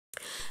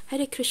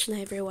Hare Krishna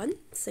everyone.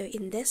 So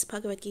in this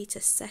Bhagavad Gita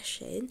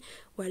session,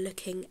 we're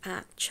looking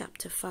at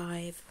chapter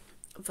 5,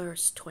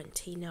 verse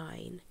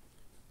 29.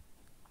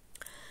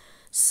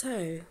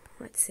 So,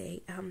 let's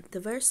see, the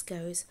verse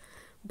goes,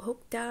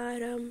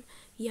 Bhoktaram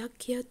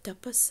yakya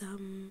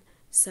tapasam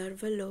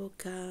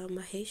sarvaloka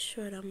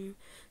maheshwaram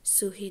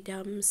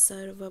suhidam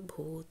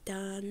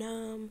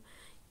sarvabhutanam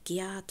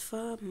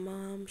gyatva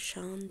mam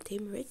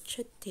shantim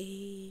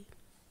richati.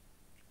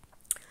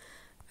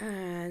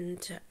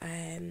 And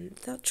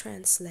the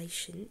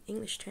translation,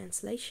 English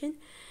translation,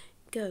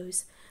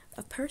 goes,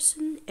 a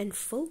person in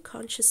full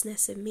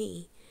consciousness of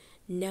me,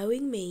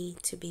 knowing me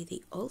to be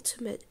the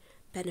ultimate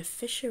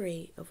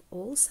beneficiary of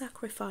all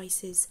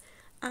sacrifices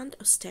and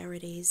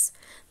austerities,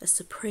 the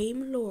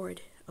supreme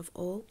lord of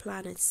all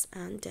planets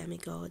and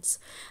demigods,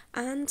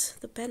 and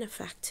the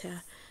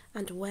benefactor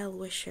and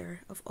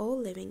well-wisher of all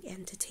living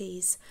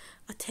entities,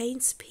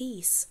 attains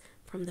peace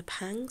from the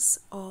pangs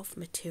of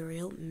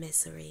material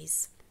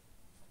miseries.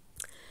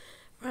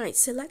 Right,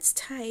 so let's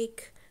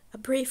take a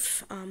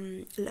brief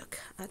look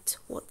at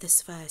what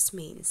this verse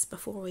means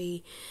before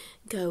we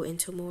go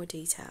into more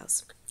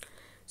details.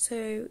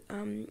 So,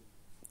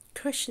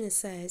 Krishna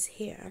says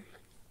here,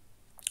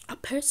 a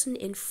person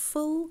in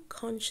full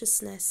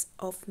consciousness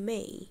of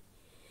me,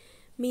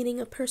 meaning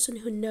a person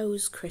who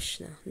knows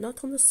Krishna,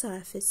 not on the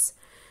surface,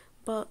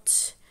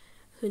 but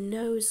who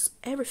knows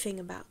everything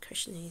about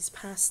Krishna, his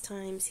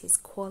pastimes, his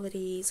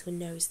qualities, who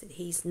knows that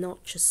he's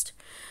not just,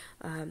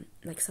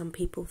 like some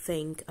people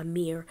think, a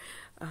mere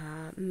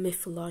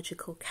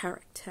mythological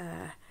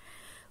character,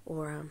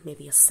 or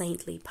maybe a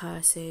saintly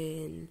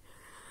person,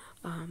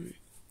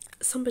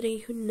 somebody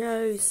who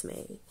knows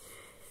me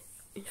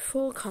in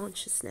full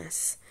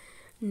consciousness,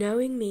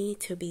 knowing me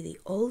to be the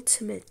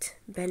ultimate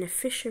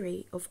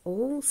beneficiary of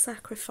all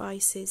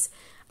sacrifices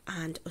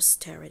and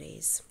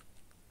austerities.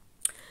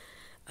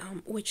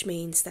 Which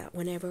means that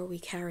whenever we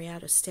carry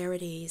out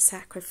austerities,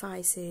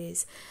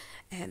 sacrifices,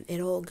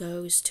 it all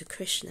goes to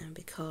Krishna,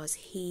 because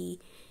he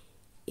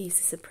is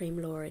the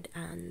Supreme Lord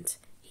and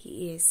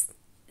he is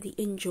the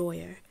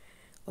enjoyer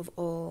of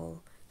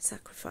all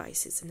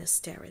sacrifices and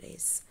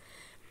austerities.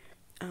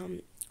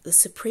 The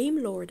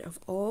Supreme Lord of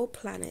all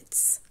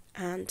planets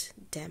and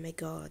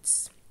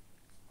demigods.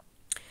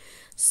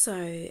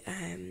 So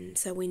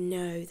we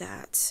know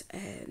that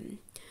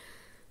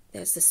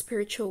there's the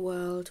spiritual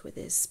world with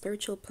its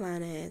spiritual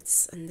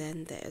planets, and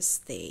then there's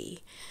the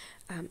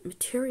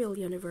material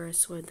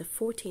universe with the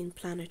 14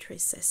 planetary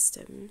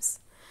systems.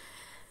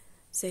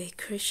 So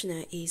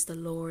Krishna is the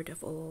Lord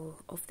of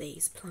all of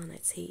these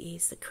planets. He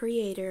is the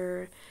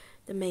creator,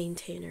 the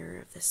maintainer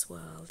of this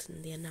world,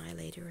 and the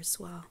annihilator as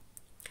well.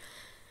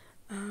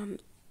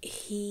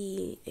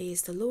 He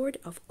is the Lord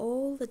of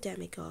all the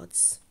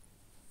demigods.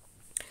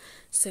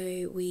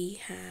 So we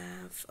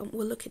have,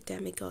 we'll look at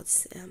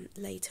demigods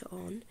later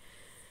on.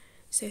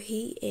 So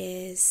he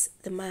is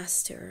the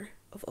master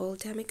of all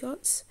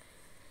demigods,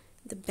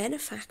 the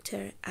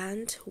benefactor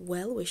and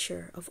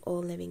well-wisher of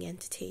all living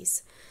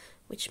entities,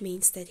 which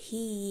means that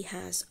he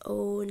has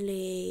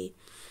only,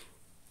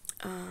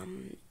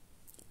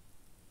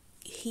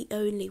 he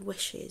only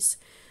wishes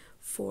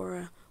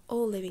for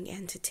all living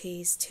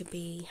entities to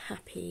be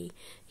happy.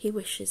 He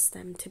wishes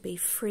them to be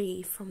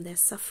free from their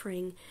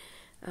suffering,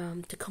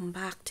 to come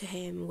back to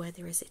him where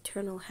there is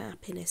eternal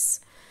happiness.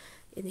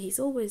 And he's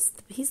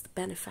the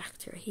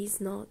benefactor.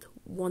 He's not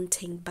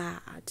wanting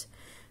bad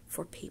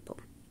for people,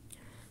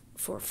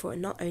 for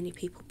not only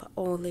people but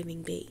all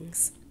living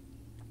beings.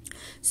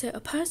 So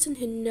a person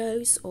who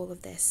knows all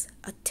of this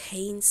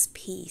attains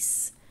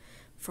peace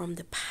from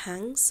the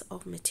pangs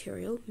of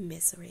material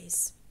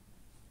miseries.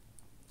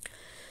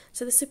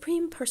 So the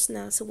Supreme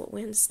Personality, so what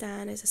we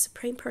understand is the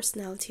Supreme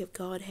Personality of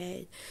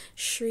Godhead,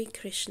 Sri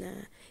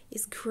Krishna,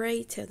 is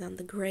greater than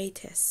the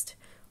greatest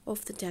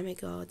of the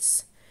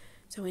demigods.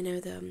 So we know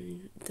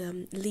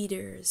the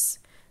leaders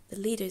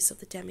of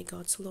the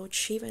demigods, Lord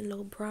Shiva and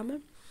Lord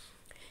Brahma.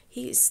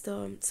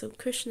 So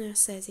Krishna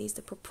says he's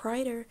the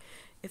proprietor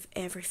of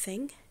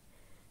everything,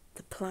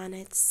 the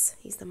planets,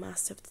 he's the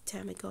master of the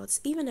demigods,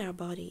 even our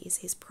body is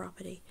his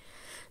property.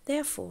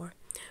 Therefore,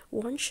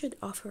 one should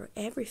offer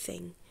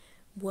everything,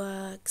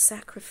 work,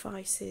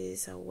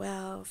 sacrifices, our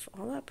wealth,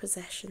 all our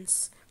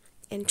possessions,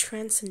 in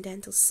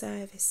transcendental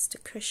service to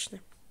Krishna.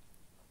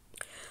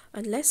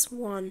 Unless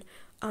one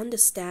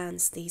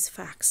understands these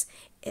facts,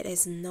 it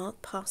is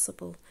not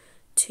possible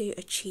to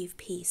achieve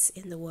peace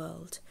in the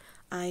world,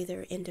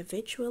 either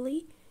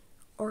individually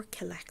or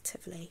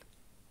collectively.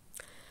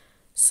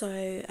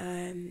 So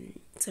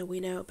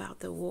we know about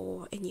the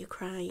war in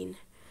Ukraine.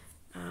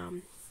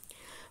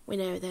 We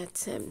know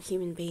that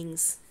human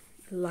beings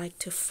like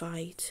to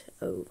fight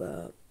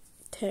over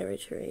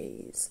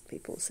territories.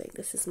 People saying,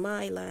 this is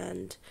my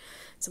land.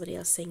 Somebody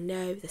else saying,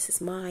 no, this is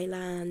my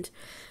land.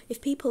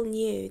 If people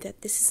knew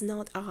that this is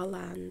not our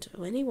land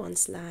or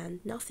anyone's land,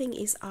 nothing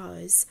is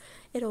ours,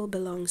 it all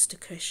belongs to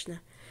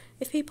Krishna.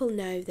 If people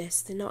know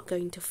this, they're not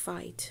going to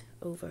fight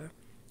over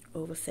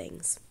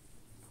things,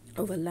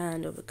 over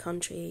land, over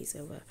countries,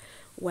 over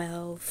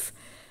wealth,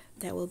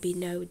 there will be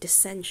no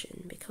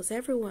dissension, because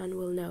everyone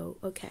will know,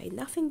 okay,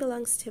 nothing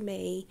belongs to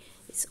me,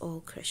 it's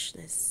all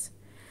Krishna's.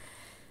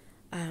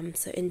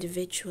 So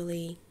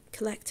individually,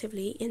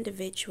 collectively,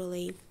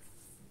 individually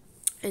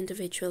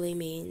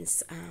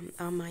means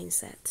our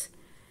mindset.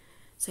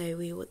 So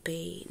we would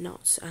be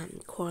not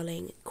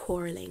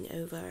quarreling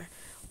over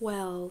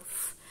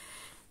wealth.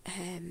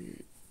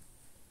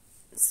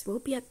 So we'll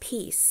be at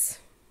peace.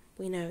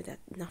 We know that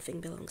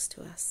nothing belongs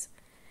to us,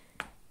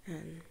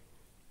 and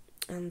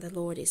the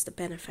Lord is the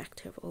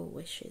benefactor of all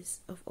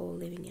wishes of all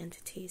living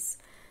entities.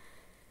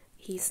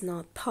 He's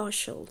not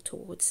partial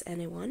towards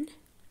anyone.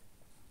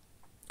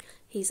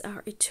 He's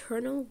our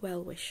eternal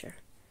well-wisher.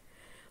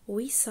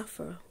 We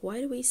suffer.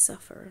 Why do we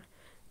suffer?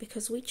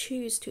 Because we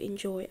choose to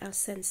enjoy our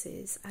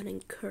senses and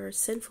incur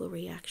sinful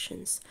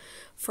reactions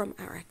from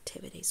our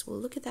activities. We'll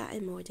look at that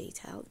in more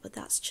detail, but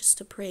that's just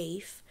a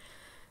brief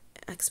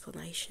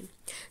explanation.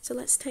 So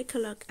let's take a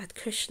look at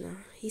Krishna.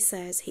 He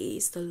says he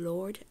is the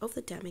Lord of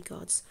the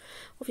demigods.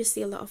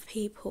 Obviously, a lot of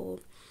people,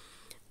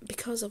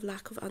 because of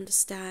lack of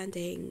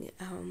understanding,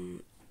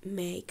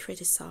 may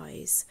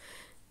criticize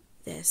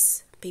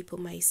this. People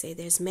may say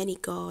there's many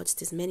gods,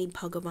 there's many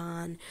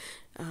Bhagavan,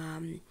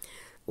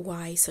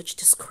 why such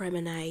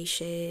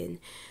discrimination,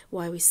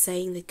 why we're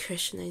saying that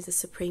Krishna is the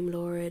Supreme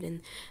Lord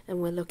and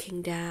we're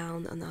looking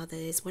down on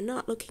others. We're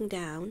not looking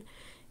down,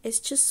 it's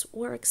just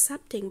we're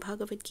accepting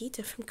Bhagavad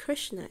Gita from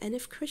Krishna. And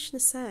if Krishna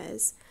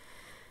says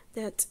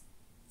that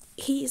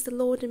he is the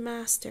Lord and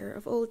Master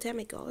of all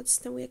demigods,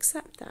 then we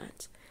accept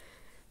that.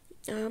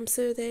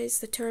 So there's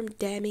the term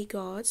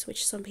demigods,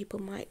 which some people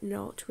might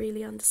not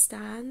really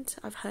understand.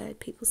 I've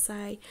heard people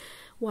say,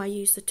 why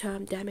use the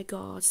term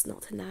demigods,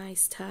 not a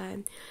nice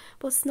term?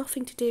 Well, it's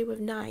nothing to do with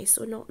nice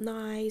or not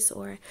nice,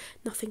 or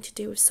nothing to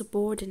do with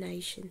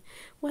subordination.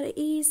 What it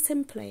is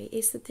simply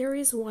is that there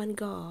is one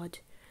God.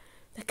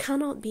 There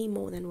cannot be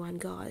more than one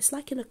God. It's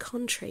like in a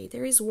country,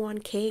 there is one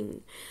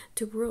king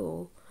to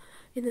rule.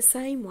 In the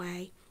same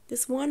way,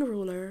 there's one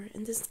ruler,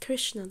 and there's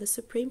Krishna, the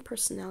Supreme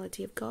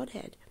Personality of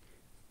Godhead.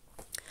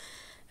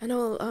 And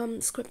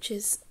all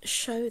scriptures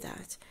show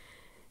that.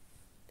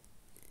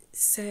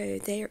 So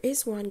there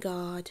is one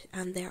God,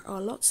 and there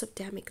are lots of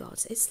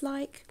demigods. It's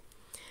like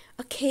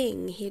a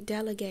king. He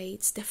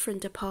delegates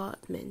different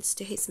departments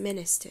to his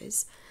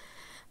ministers,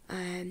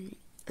 and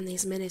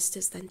these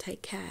ministers then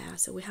take care.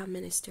 So we have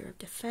Minister of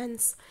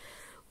Defense,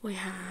 we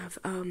have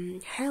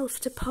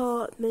health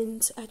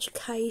department,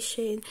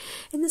 education.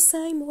 In the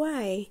same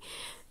way,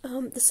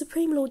 the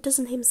Supreme Lord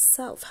doesn't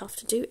himself have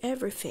to do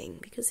everything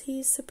because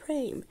he is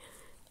supreme.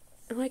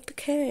 Like the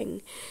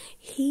king,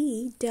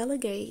 he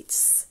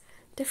delegates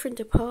different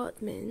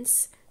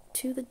departments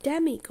to the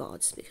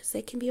demigods, because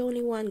there can be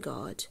only one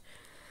God.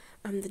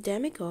 The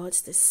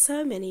demigods, there's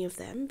so many of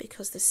them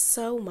because there's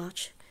so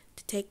much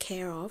to take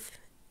care of.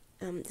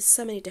 There's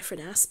so many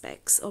different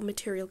aspects of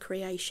material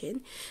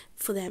creation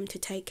for them to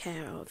take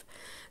care of.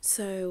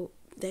 So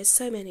there's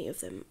so many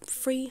of them.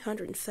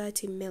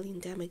 330 million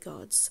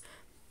demigods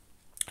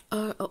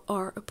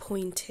are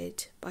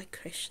appointed by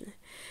Krishna,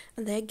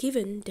 and they're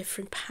given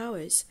different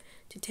powers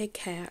to take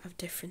care of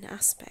different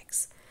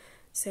aspects.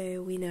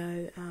 So we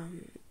know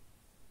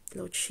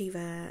Lord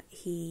Shiva,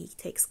 he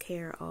takes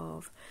care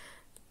of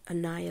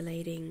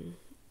annihilating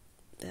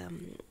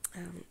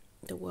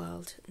the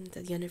world,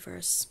 the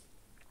universe,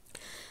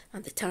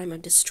 at the time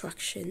of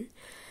destruction.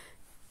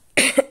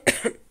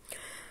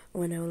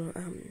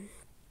 When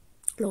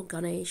Lord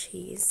Ganesh,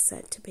 he is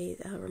said to be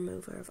the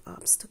remover of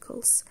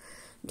obstacles.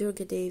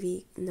 Durga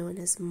Devi, known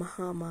as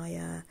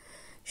Mahamaya,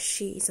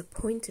 she is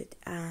appointed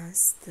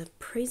as the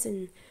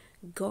prison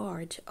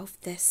guard of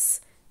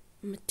this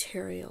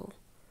material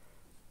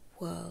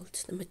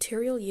world, the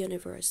material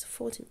universe,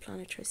 14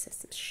 planetary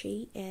systems.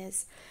 She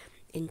is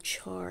in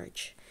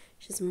charge.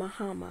 She's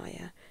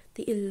Mahamaya,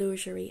 the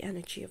illusory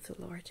energy of the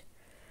Lord.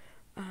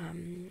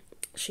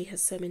 She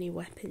has so many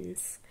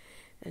weapons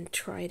and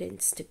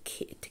tridents to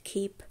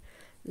keep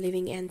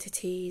living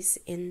entities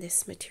in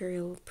this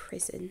material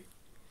prison,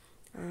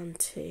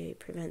 to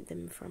prevent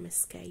them from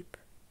escape.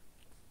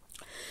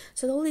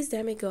 So all these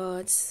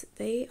demigods,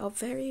 they are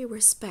very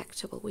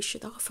respectable. We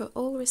should offer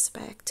all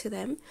respect to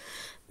them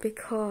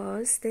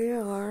because they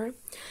are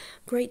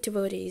great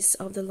devotees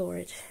of the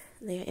Lord.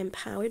 They are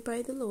empowered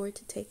by the Lord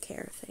to take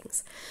care of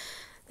things.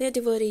 They are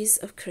devotees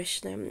of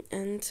Krishna,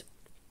 and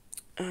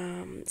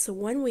so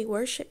when we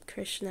worship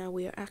Krishna,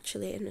 we are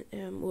actually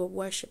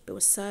we're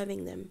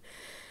serving them.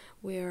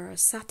 We are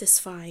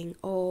satisfying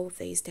all of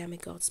these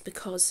demigods,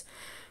 because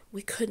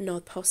we could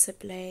not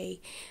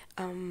possibly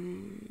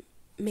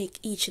make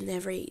each and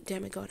every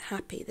demigod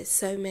happy. There's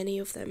so many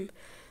of them.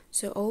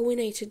 So all we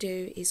need to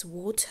do is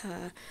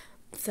water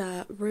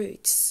the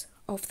roots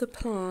of the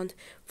plant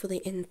for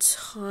the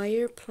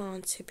entire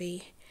plant to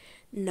be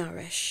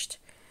nourished.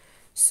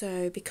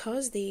 So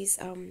because these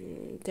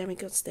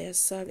demigods, they are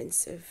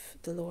servants of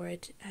the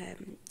Lord,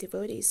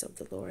 devotees of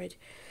the Lord,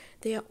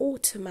 they are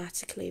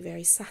automatically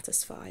very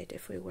satisfied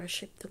if we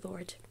worship the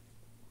Lord.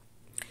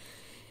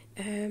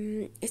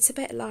 It's a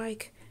bit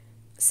like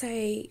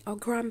say our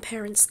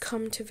grandparents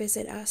come to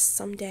visit us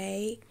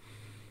someday,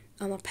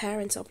 and our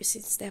parents, obviously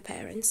it's their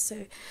parents,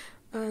 so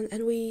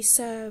and we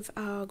serve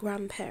our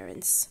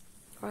grandparents,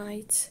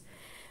 right?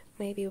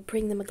 Maybe we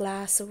bring them a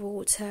glass of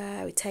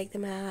water, we take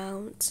them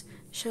out,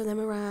 show them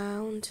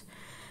around,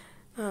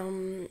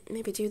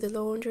 maybe do the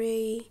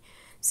laundry.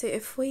 So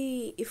if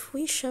we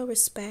show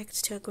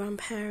respect to our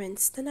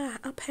grandparents, then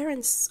our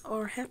parents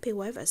are happy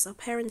with us. Our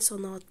parents are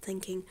not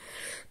thinking,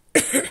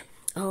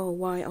 oh,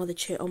 why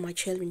are my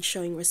children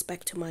showing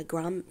respect to my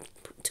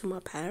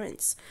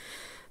parents?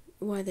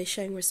 Why are they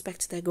showing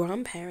respect to their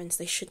grandparents?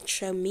 They should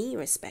show me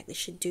respect. They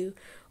should do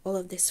all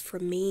of this for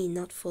me,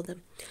 not for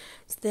them.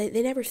 So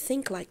they never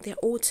think like they're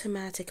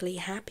automatically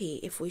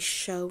happy if we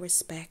show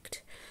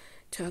respect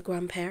to our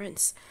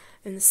grandparents.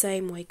 In the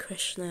same way,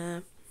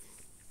 Krishna,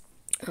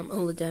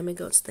 all the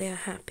demigods, they are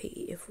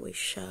happy if we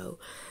show,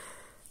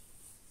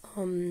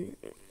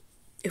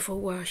 if we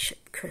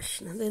worship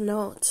Krishna. They're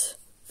not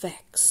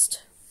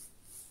vexed.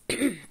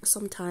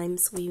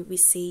 Sometimes we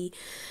see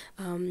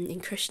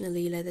in Krishna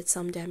Lila that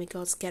some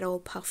demigods get all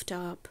puffed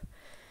up.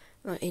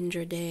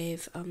 Indra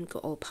Dev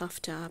got all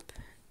puffed up,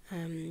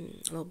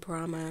 Lord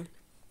Brahma.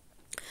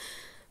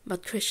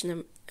 But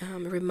Krishna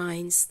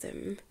reminds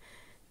them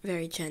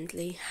very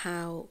gently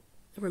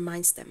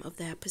reminds them of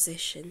their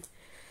position.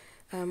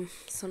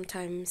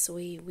 Sometimes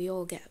we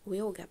all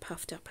get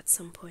puffed up at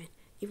some point.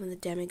 Even the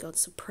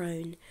demigods are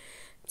prone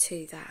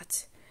to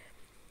that.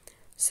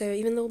 So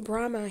even though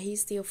Brahma,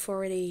 he's the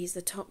authority, he's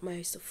the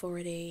topmost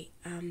authority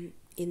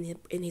in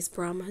his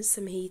Brahma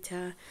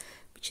Samhita,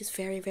 which is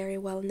very, very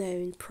well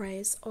known,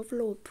 prayers of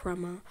Lord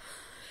Brahma.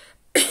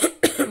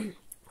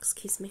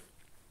 Excuse me.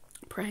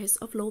 Prayers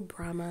of Lord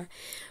Brahma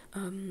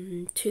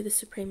to the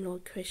Supreme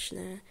Lord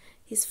Krishna.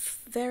 His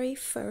very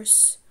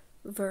first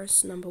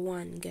verse, number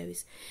 1,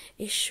 goes,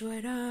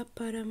 Ishvara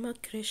Parama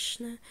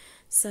Krishna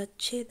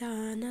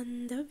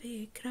Satchidananda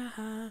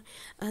Vigraha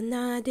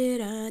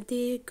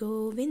Anadiradi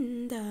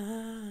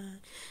Govinda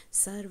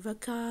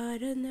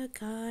Sarvakarana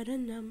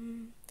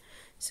Karanam.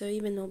 So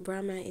even though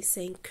Brahma is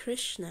saying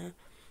Krishna,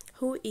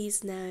 who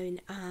is known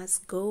as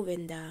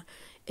Govinda,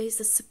 is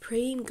the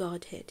Supreme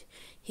Godhead.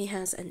 He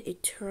has an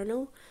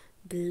eternal,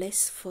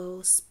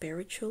 blissful,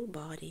 spiritual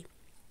body.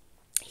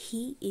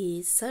 He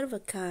is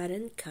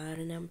Sarvakaran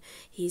Karanam.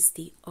 He is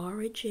the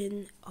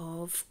origin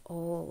of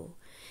all.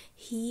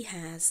 He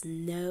has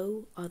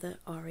no other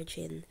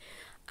origin.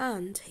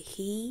 And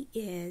he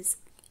is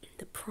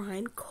the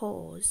prime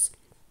cause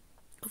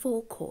of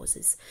all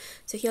causes.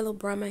 So here Lord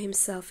Brahma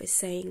himself is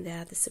saying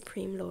that the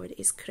Supreme Lord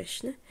is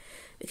Krishna,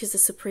 because the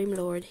Supreme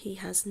Lord, he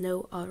has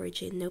no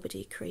origin.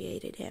 Nobody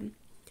created him.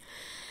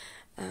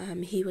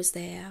 He was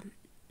there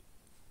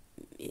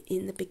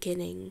in the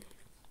beginning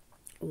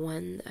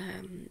when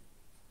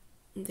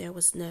there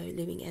was no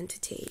living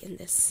entity in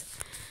this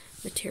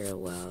material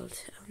world.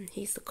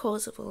 He's the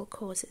cause of all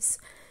causes.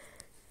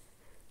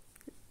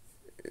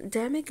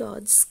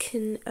 Demigods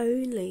can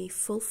only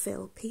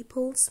fulfill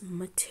people's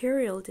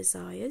material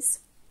desires,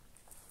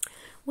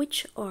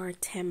 which are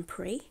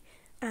temporary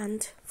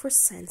and for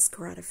sense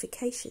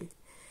gratification.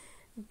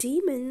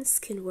 Demons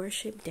can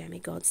worship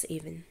demigods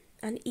even,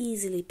 and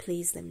easily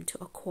please them to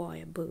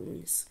acquire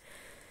boons.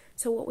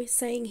 So what we're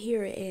saying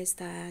here is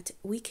that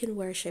we can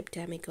worship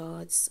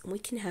demigods, we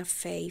can have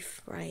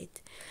faith,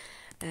 right,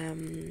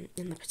 in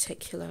the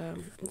particular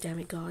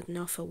demigod and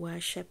offer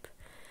worship.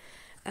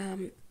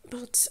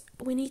 But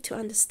we need to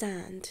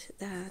understand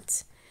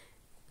that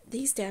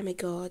these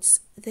demigods,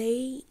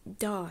 they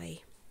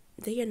die.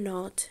 They are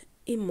not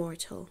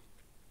immortal.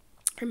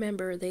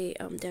 Remember, the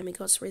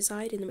demigods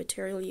reside in the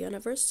material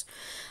universe,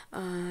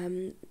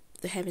 the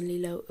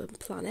heavenly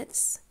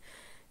planets.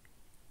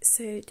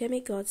 So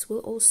demigods will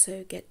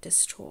also get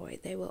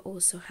destroyed. They will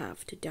also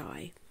have to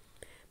die.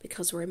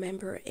 Because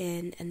remember,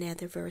 in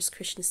another verse,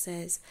 Krishna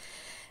says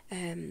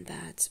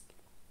that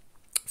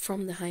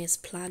from the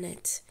highest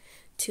planet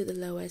to the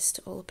lowest,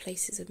 all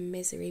places of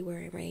misery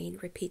where reign,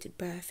 repeated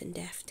birth and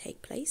death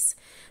take place.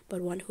 But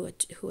one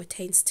who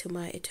attains to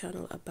my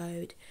eternal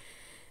abode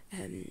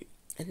and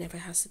never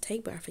has to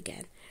take birth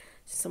again.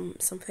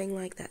 Something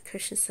like that.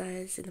 Krishna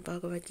says in the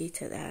Bhagavad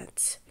Gita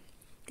that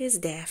there's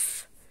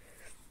death.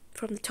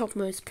 From the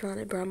topmost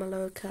planet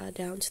Brahmaloka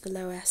down to the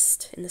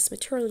lowest in this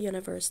material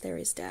universe, there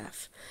is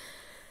death.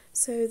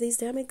 So these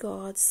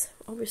demigods,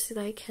 obviously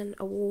they can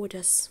award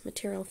us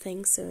material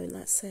things. So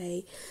let's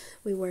say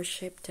we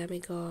worship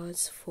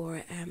demigods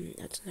for,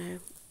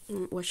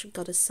 worship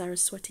Goddess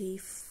Saraswati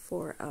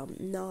for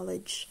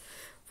knowledge,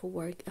 for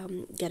work,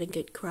 getting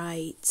good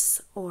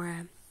grades,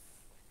 or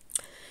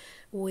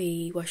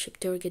we worship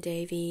Durga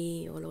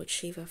Devi or Lord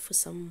Shiva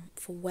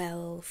for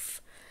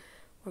wealth,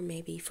 or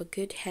maybe for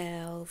good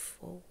health,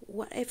 or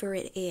whatever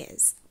it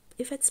is.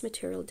 If it's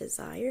material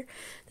desire,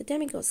 the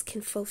demigods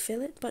can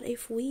fulfill it. But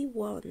if we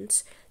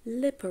want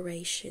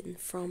liberation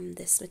from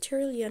this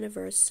material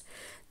universe,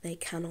 they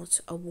cannot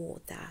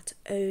award that.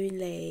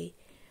 Only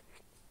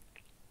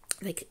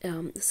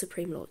the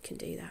Supreme Lord can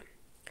do that.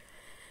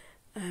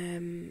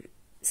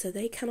 So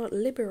they cannot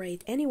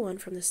liberate anyone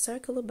from the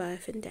circle of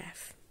birth and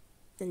death.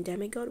 And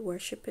demigod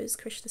worshippers,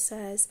 Krishna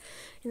says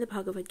in the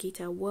Bhagavad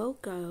Gita, will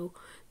go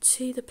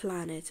to the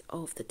planet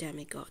of the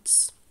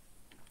demigods.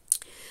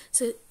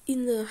 So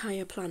in the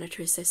higher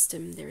planetary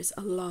system, there's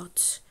a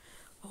lot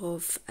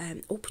of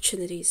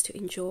opportunities to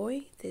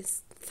enjoy.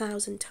 There's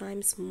 1,000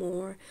 times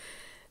more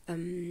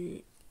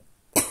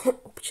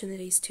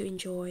opportunities to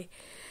enjoy.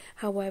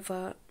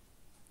 However,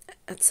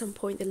 at some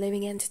point the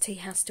living entity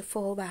has to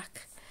fall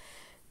back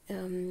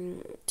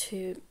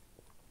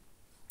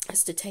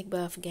has to take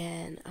birth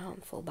again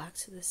and fall back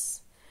to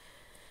this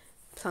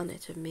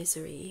planet of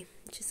misery,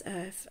 which is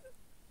Earth,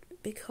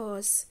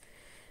 because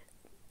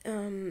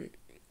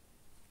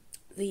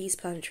these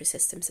planetary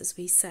systems, as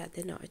we said,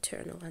 they're not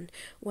eternal, and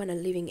when a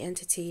living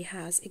entity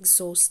has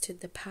exhausted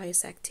the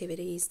pious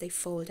activities, they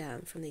fall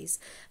down from these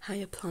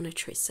higher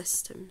planetary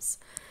systems.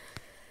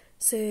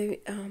 So,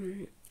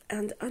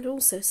 and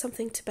also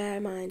something to bear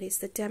in mind is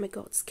that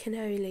demigods can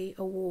only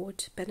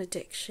award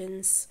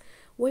benedictions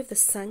with the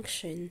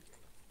sanction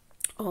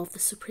of the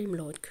Supreme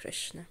Lord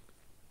Krishna.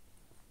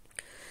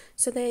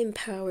 So they're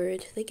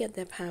empowered, they get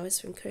their powers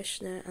from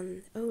Krishna,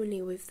 and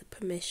only with the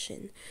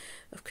permission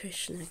of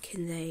Krishna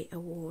can they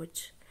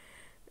award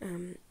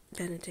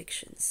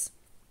benedictions.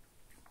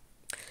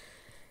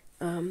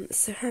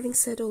 So having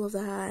said all of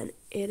that,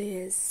 it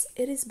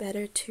is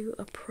better to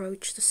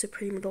approach the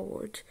Supreme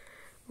Lord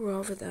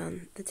rather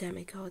than the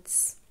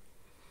demigods.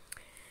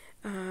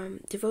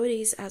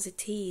 Devotees as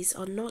it is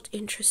are not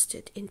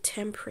interested in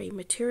temporary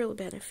material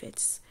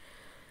benefits.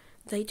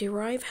 They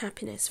derive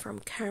happiness from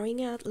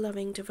carrying out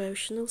loving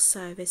devotional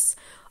service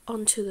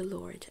unto the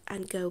Lord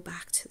and go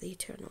back to the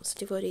eternals.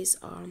 Devotees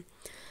are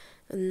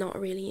not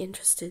really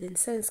interested in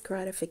sense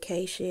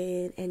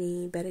gratification,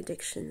 any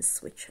benedictions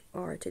which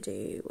are to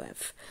do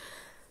with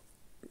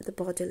the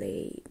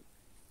bodily,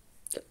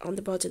 on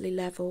the bodily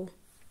level,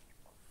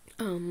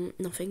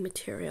 nothing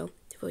material.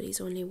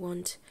 Devotees only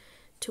want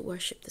to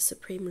worship the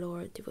Supreme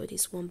Lord.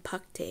 Devotees want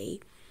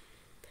bhakti.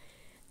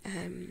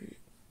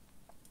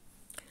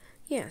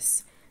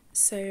 Yes,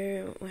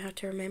 so we have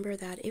to remember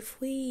that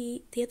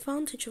the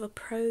advantage of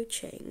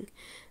approaching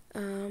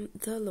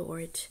the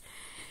Lord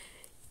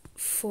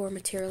for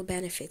material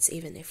benefits,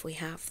 even if we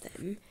have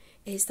them,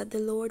 is that the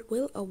Lord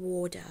will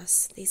award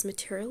us these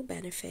material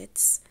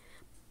benefits,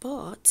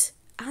 but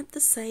at the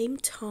same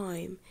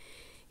time,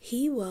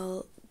 He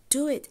will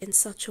do it in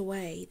such a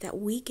way that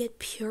we get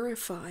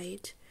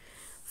purified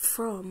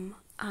from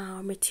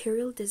our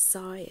material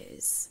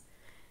desires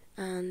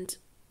and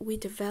we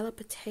develop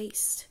a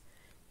taste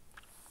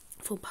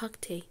for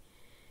bhakti.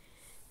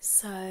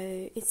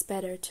 So it's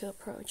better to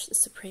approach the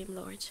Supreme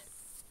Lord.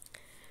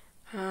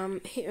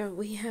 Here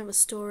we have a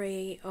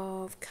story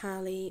of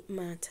Kali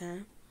Mata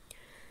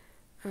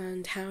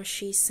and how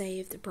she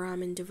saved the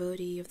Brahmin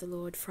devotee of the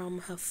Lord from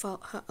her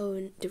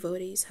own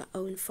devotees, her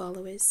own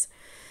followers.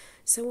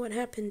 So what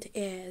happened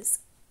is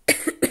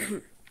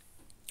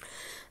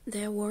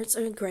there was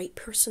a great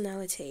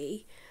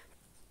personality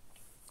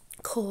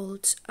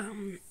called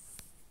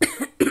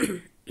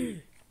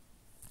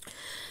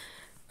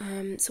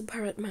so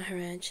Bharat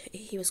Maharaj,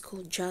 he was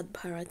called Jad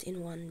Bharat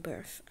in one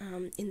birth.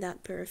 In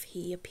that birth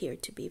he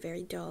appeared to be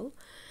very dull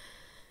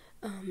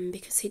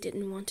because he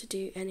didn't want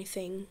to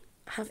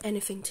have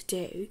anything to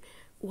do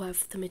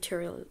with the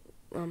material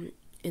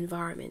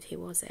environment he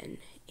was in.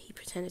 He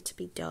pretended to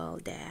be dull,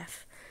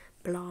 deaf,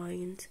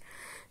 blind.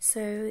 So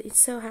it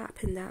so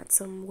happened that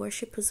some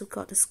worshippers of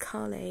Goddess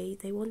Kali,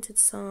 they wanted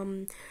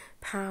some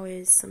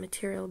powers, some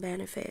material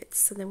benefits,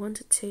 so they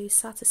wanted to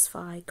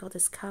satisfy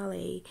Goddess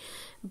Kali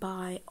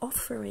by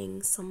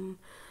offering some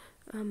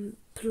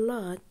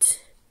blood,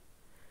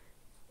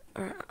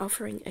 or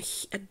offering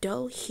a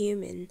dull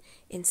human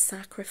in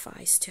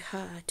sacrifice to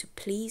her to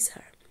please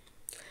her.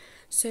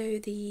 So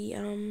the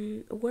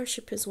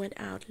worshippers went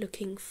out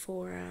looking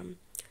for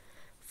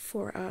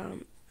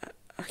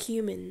a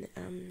human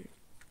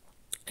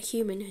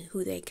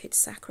who they could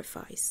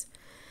sacrifice,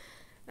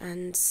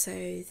 and so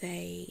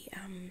they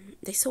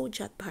saw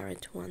Jat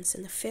Bharat once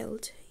in the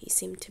field. He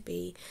seemed to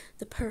be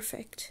the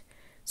perfect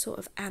sort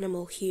of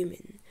animal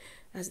human,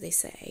 as they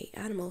say,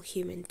 animal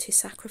human to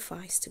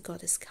sacrifice to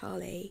Goddess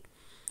Kali.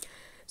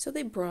 So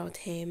they brought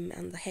him,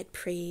 and the head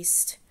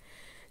priest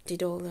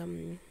did all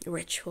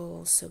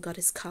rituals. So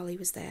Goddess Kali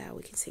was there.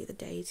 We can see the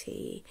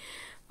deity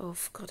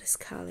of Goddess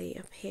Kali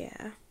up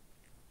here.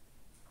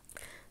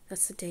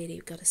 That's the deity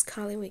of Goddess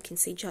Kali. We can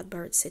see Jad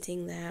Bharat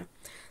sitting there.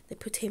 They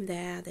put him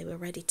there. They were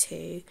ready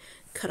to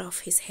cut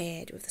off his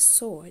head with a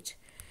sword.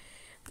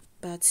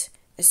 But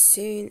as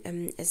soon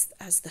as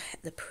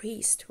the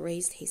priest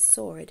raised his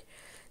sword,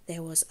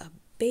 there was a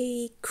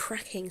big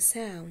cracking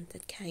sound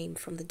that came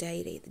from the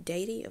deity. The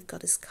deity of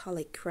Goddess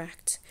Kali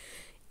cracked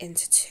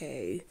into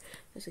two,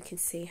 as we can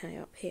see high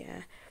up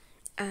here.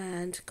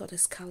 And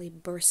Goddess Kali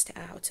burst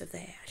out of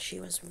there. She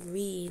was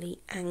really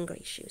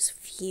angry. She was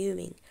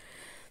fuming.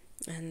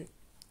 And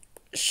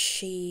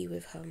she,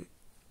 with her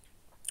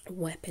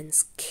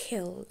weapons,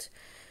 killed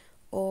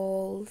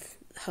all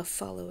her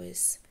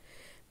followers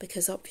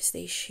because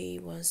obviously she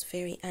was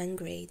very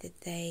angry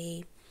that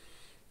they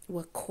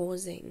were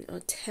causing or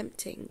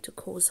attempting to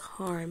cause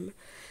harm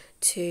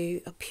to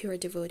a pure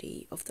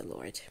devotee of the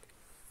Lord.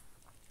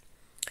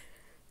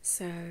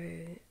 So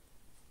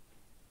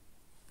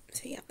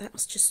yeah, that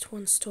was just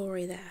one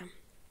story there.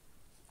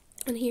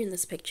 And here in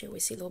this picture we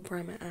see Lord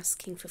Brahma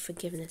asking for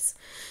forgiveness.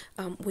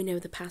 We know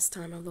the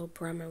pastime of Lord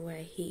Brahma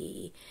where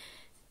he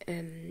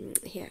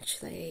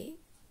actually,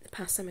 the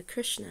pastime of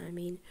Krishna,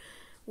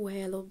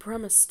 where Lord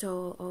Brahma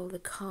stole all the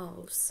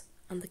calves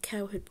and the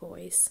cowherd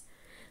boys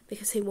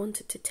because he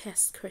wanted to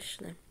test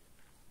Krishna.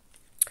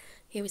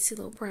 Here we see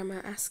Lord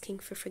Brahma asking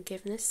for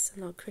forgiveness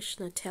and Lord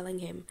Krishna telling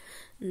him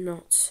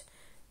not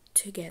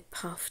to get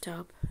puffed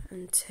up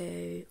and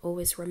to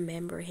always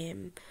remember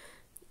him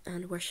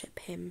and worship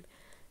him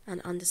and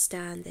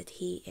understand that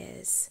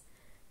he's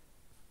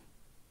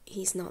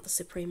not the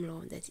Supreme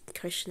Lord, that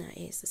Krishna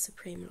is the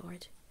Supreme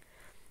Lord.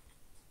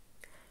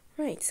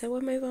 Right, so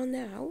we'll move on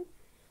now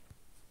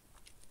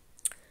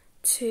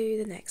to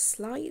the next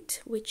slide,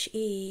 which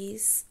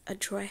is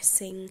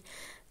addressing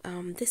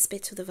this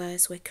bit of the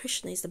verse where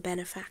Krishna is the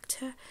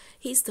benefactor.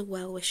 He's the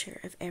well-wisher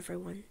of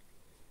everyone.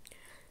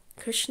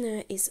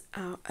 Krishna is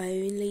our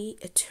only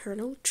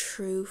eternal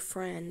true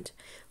friend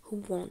who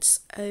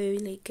wants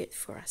only good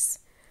for us.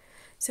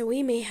 So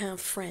we may have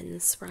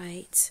friends,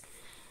 right?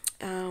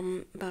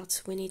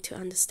 But we need to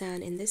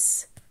understand in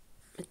this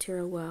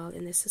material world,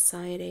 in this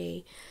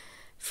society,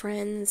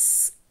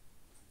 friends,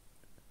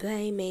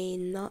 they may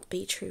not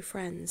be true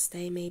friends.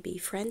 They may be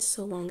friends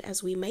so long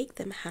as we make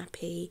them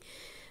happy,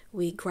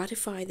 we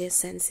gratify their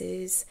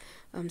senses,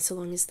 so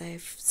long as they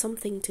have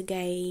something to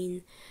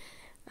gain.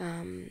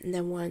 And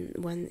then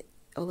when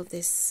all of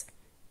this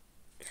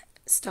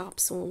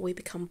stops, or we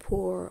become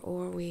poor,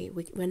 or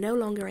we're no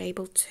longer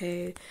able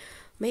to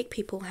make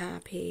people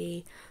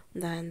happy,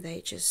 then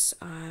they just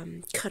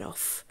cut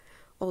off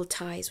all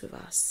ties with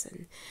us,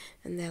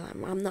 and they're like,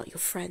 I'm not your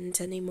friend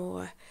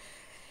anymore.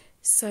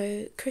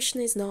 So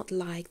Krishna is not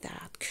like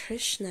that.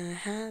 Krishna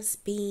has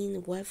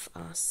been with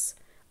us,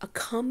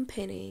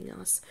 accompanying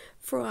us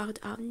throughout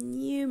our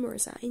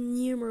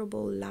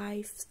innumerable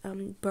lives,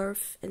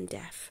 birth and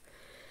death.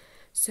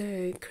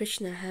 So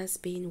Krishna has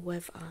been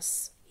with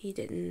us. He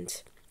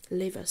didn't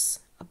leave us,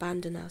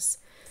 abandon us.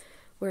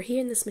 We're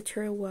here in this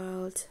material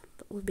world,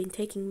 but we've been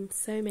taking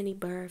so many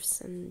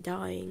births and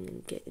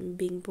dying and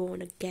being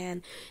born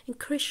again. And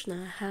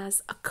Krishna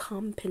has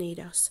accompanied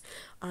us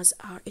as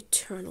our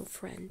eternal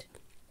friend.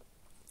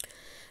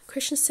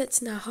 Krishna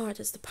sits in our heart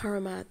as the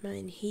Paramatma,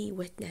 and he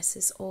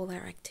witnesses all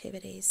our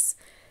activities.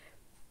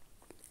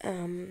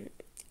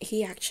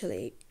 He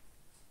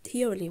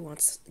only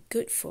wants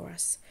good for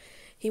us.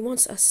 He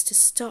wants us to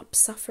stop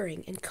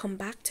suffering and come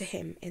back to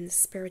him in the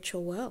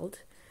spiritual world.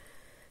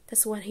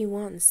 That's what he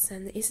wants,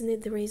 and isn't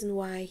it the reason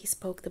why he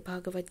spoke the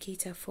Bhagavad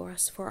Gita for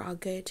us, for our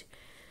good?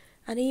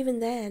 And even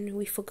then,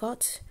 we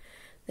forgot.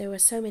 There were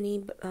so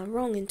many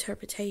wrong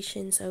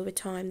interpretations over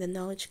time, the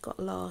knowledge got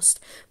lost.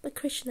 But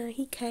Krishna,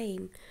 he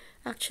came,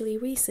 actually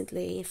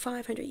recently,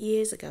 500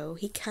 years ago,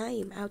 he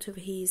came out of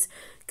his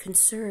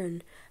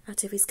concern,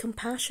 out of his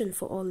compassion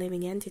for all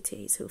living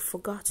entities who have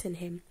forgotten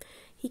him.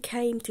 He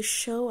came to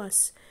show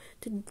us,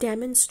 to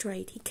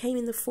demonstrate. He came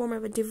in the form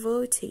of a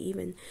devotee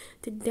even,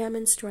 to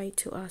demonstrate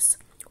to us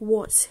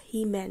what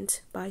he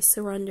meant by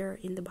surrender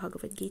in the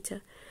Bhagavad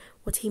Gita,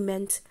 what he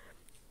meant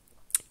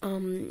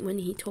when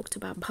he talked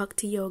about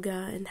bhakti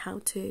yoga and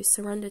how to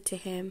surrender to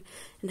him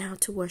and how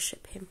to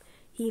worship him.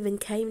 He even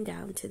came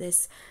down to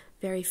this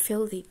very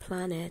filthy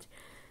planet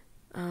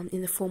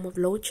in the form of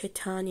Lord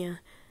Chaitanya,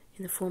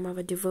 in the form of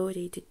a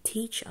devotee, to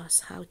teach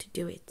us how to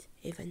do it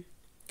even.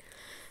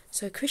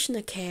 So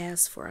Krishna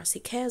cares for us. He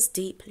cares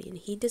deeply, and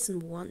he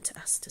doesn't want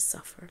us to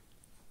suffer.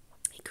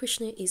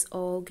 Krishna is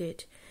all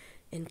good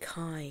and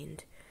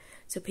kind.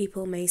 So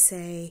people may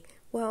say,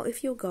 well,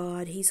 if you're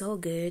God, he's all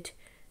good,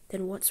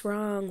 then what's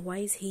wrong? Why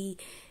is he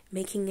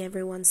making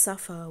everyone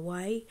suffer?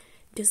 Why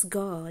does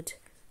God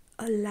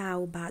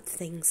allow bad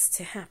things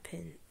to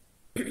happen?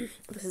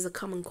 This is a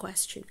common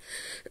question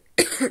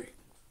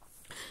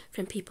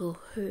from people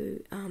who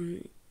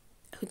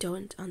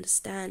don't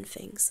understand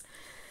things.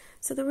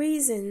 So the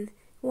reason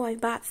why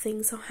bad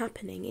things are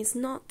happening is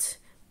not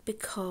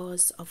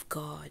because of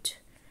God.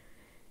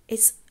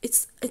 It's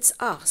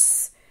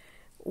us.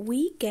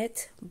 We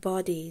get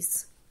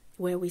bodies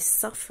where we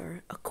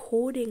suffer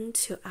according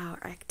to our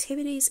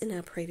activities in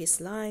our previous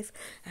life,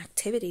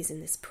 activities in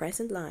this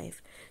present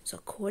life, so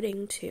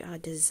according to our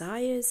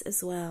desires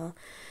as well.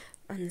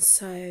 And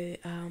so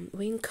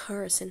we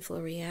incur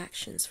sinful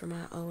reactions from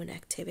our own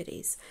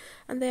activities,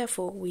 and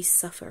therefore we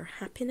suffer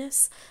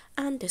happiness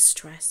and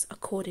distress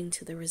according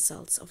to the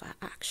results of our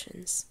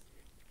actions.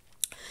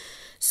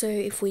 So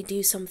if we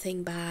do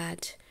something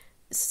bad,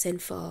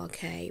 sinful,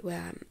 okay,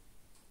 where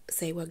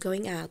say we're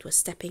going out, we're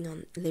stepping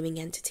on living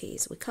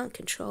entities, we can't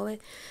control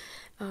it,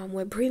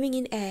 we're breathing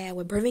in air,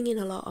 we're breathing in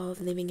a lot of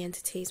living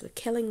entities, we're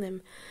killing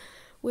them,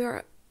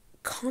 we're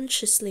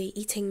consciously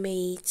eating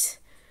meat,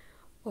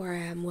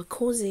 or we're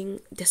causing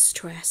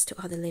distress to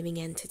other living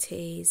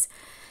entities,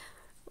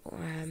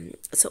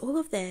 So all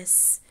of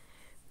this,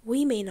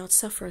 we may not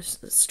suffer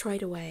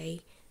straight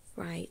away,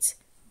 right?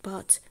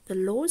 But the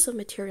laws of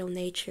material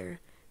nature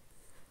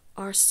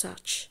are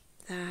such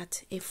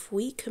that if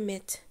we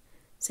commit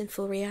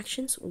sinful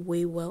reactions,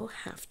 we will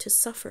have to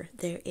suffer.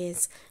 There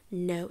is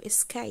no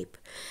escape.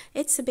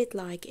 It's a bit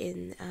like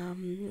in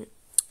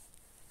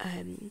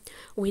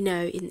we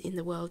know in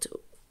the world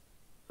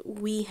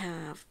we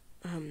have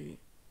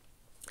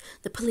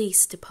the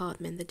police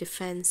department, the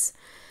defense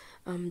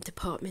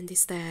department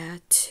is there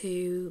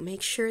to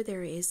make sure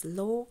there is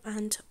law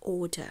and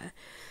order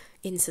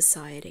in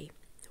society,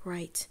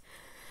 right?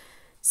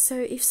 So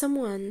if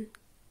someone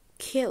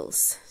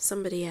kills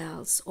somebody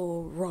else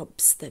or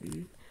robs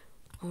them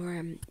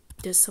or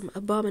does some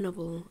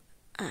abominable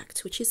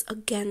act which is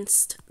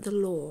against the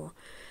law,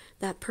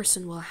 that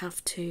person will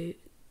have to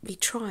be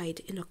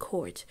tried in a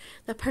court.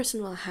 That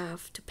person will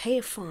have to pay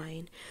a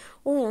fine,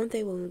 or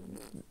they will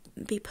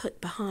be put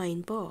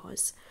behind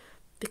bars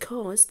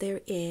because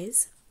there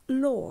is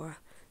law,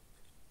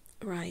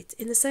 right?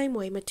 In the same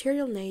way,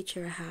 material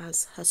nature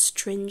has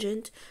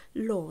stringent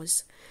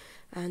laws,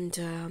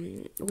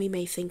 and we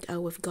may think,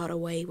 oh, we've got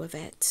away with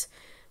it,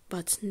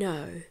 but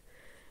no,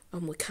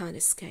 we can't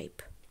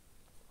escape.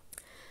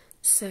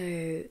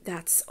 So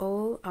that's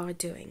all our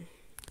doing.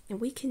 And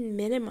we can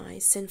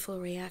minimize sinful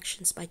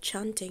reactions by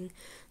chanting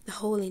the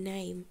holy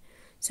name.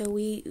 So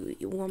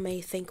one may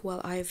think,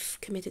 well, I've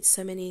committed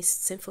so many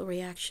sinful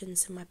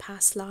reactions in my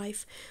past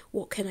life.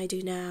 What can I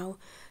do now?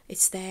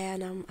 It's there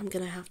and I'm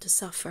going to have to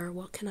suffer.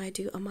 What can I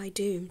do? Am I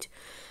doomed?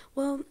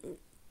 Well,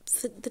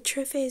 the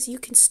truth is you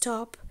can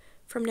stop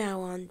from now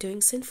on doing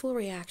sinful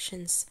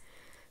reactions,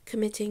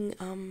 committing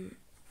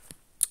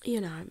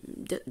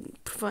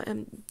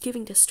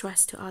giving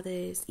distress to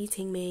others,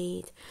 eating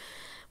meat,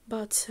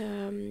 but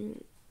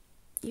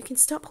you can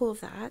stop all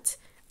of that,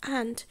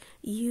 and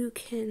you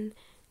can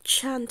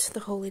chant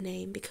the holy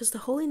name, because the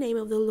holy name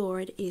of the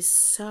Lord is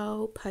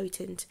so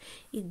potent.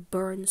 It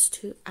burns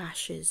to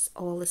ashes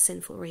all the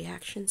sinful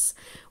reactions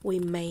we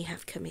may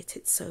have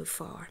committed so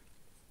far.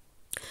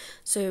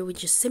 So we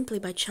just simply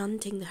by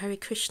chanting the Hare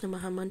Krishna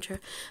Maha Mantra,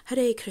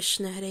 Hare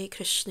Krishna,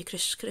 Krishna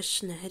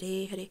Krishna,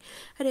 Hare Hare,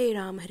 Hare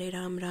Ram,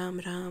 Ram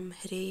Ram,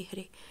 Hare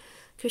Hare.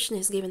 Krishna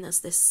has given us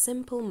this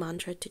simple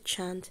mantra to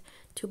chant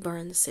to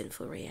burn the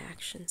sinful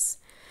reactions.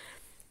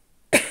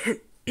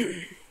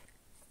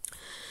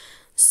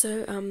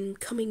 So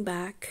coming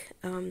back,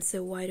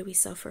 so why do we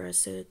suffer?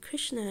 So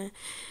Krishna,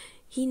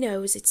 he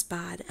knows it's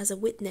bad. As a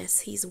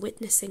witness, he's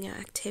witnessing our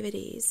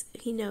activities.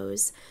 He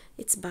knows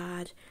it's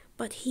bad,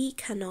 but he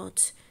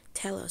cannot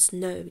tell us,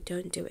 no,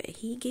 don't do it.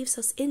 He gives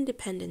us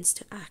independence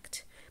to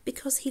act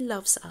because he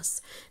loves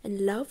us.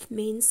 And love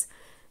means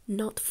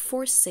not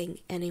forcing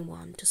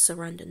anyone to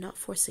surrender, not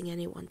forcing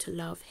anyone to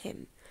love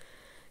him.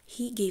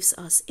 He gives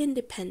us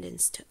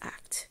independence to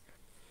act.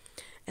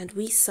 And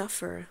we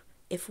suffer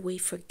if we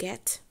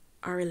forget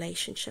our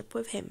relationship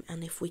with him,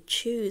 and if we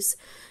choose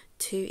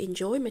to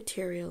enjoy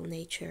material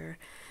nature,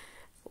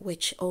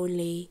 which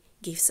only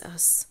gives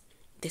us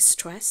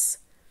distress,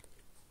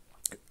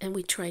 and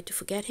we try to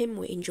forget him,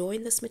 we enjoy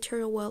in this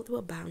material world,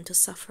 we're bound to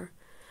suffer.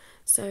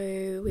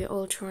 So we're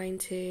all trying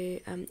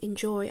to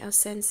enjoy our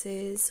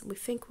senses. We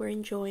think we're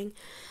enjoying.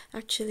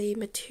 Actually,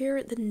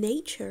 the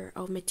nature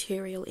of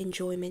material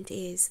enjoyment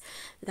is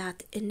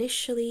that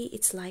initially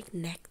it's like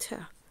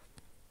nectar,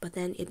 but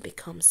then it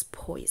becomes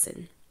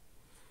poison.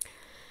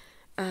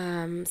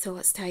 So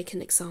let's take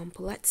an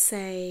example. Let's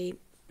say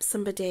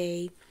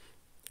somebody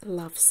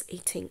loves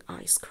eating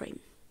ice cream,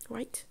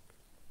 right?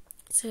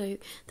 So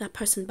that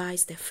person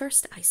buys their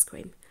first ice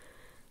cream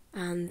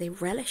and they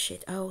relish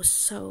it. Oh,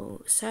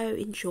 so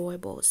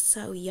enjoyable,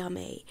 so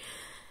yummy.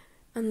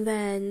 And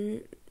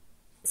then,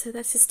 so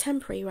that's just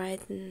temporary, right?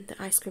 And the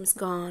ice cream's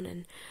gone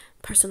and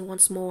the person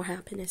wants more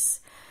happiness.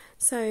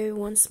 So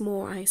wants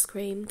more ice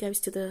cream, goes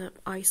to the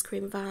ice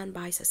cream van,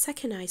 buys a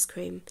second ice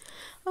cream.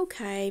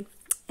 Okay,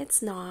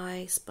 it's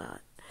nice,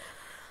 but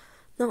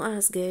not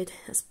as good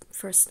as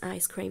first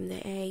ice cream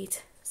they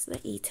ate. So they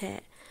eat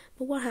it.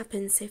 But what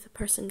happens if the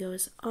person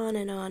goes on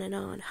and on and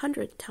on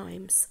 100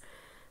 times?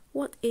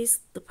 What is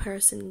the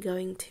person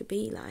going to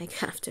be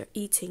like after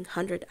eating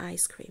 100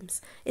 ice creams?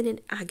 In an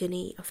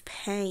agony of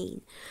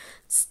pain,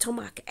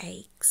 stomach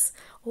aches,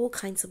 all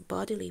kinds of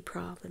bodily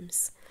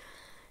problems.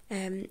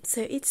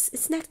 So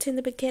it's nectar in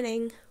the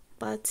beginning,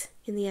 but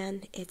in the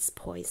end it's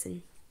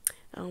poison.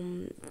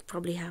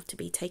 Probably have to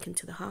be taken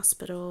to the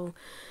hospital.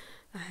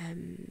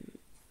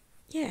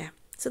 Yeah,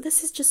 so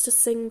this is just a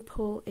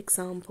simple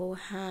example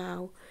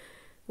how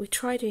we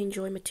try to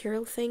enjoy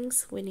material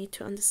things. We need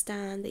to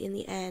understand that in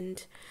the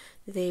end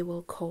they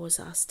will cause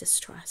us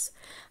distress.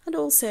 And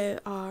also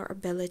our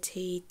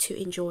ability to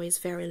enjoy is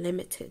very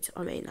limited.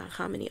 I mean,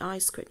 how many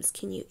ice creams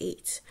can you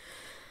eat?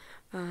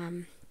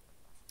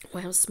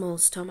 We have a small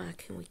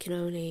stomach and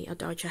our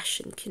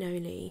digestion can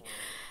only,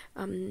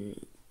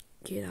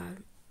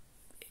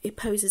 it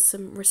poses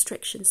some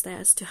restrictions there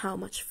as to how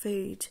much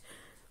food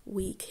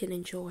we can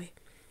enjoy.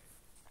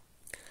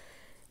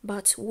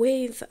 But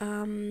with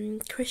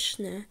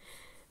Krishna,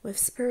 with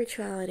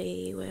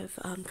spirituality, with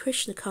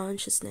Krishna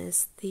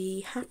consciousness,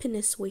 the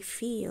happiness we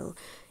feel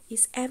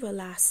is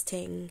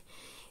everlasting.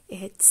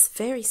 It's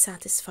very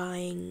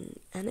satisfying,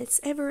 and it's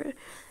ever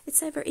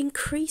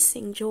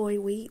increasing joy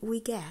we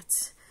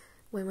get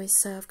when we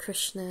serve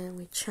Krishna and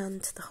we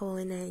chant the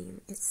holy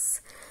name.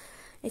 It's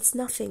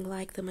nothing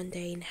like the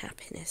mundane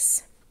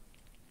happiness.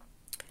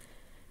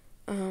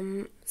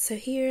 So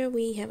here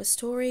we have a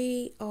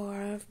story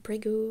of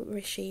Bhrigu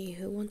Rishi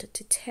who wanted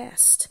to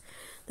test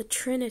the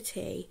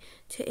Trinity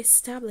to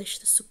establish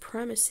the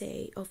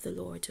supremacy of the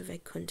Lord of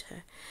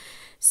Vaikuntha.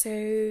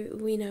 So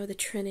we know the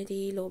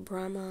Trinity: Lord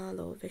Brahma,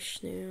 Lord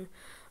Vishnu,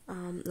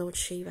 Lord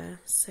Shiva.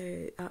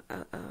 So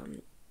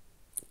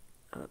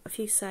a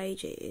few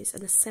sages,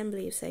 an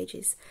assembly of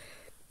sages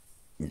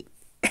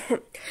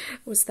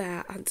was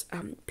there, and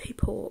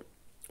people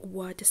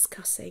were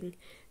discussing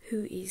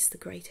who is the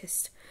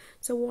greatest.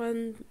 So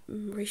one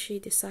rishi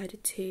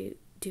decided to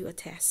do a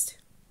test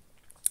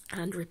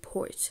and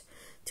report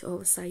to all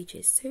the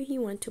sages. So he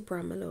went to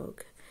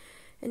Brahmalok,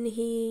 and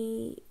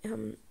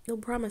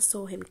Brahma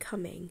saw him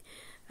coming,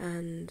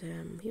 and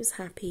he was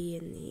happy,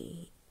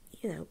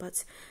 and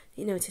but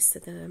he noticed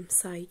that the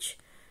sage,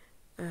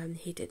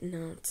 he did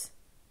not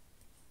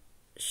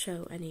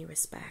show any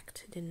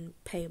respect, didn't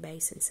pay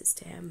obeisances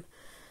to him.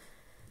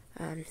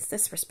 It's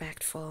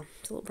disrespectful.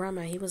 So Lord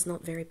Brahma, he was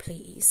not very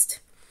pleased,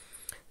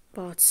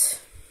 but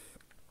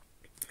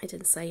he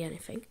didn't say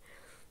anything.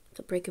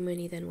 So Bhrigu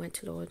Muni then went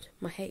to Lord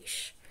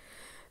Mahesh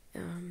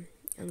and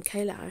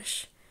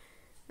Kailash,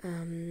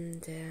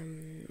 and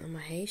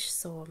Mahesh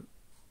saw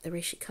the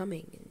rishi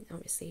coming, and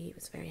obviously he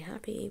was very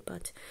happy,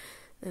 but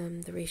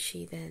the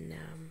rishi then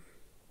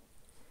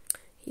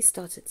he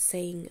started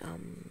saying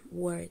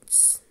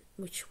words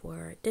which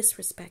were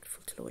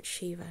disrespectful to Lord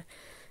Shiva,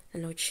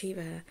 and Lord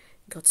Shiva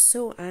got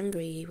so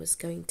angry he was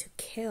going to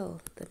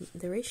kill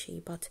the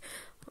rishi, but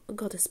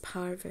Goddess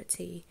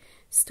Parvati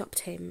stopped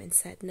him and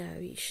said, no,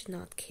 you should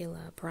not kill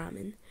a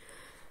Brahmin.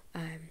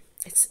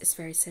 It's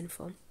very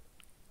sinful.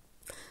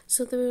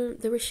 So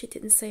the rishi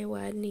didn't say a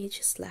word, and he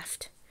just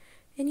left,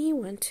 and he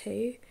went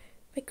to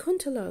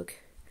Vaikuntha.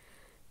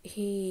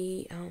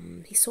 He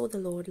saw the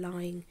Lord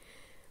lying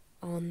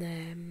on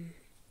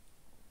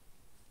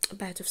a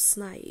bed of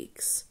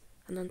snakes,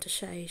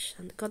 Anantashesh,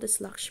 and the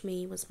goddess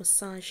Lakshmi was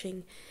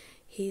massaging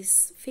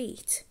his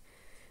feet.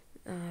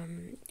 So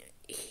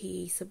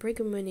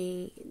Bhrigu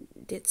Muni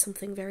did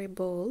something very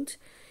bold.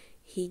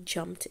 He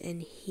jumped,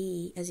 and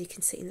he, as you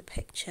can see in the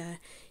picture,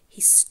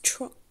 he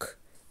struck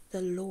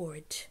the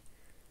Lord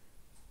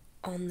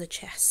on the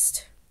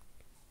chest,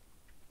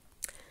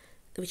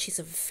 which is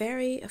a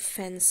very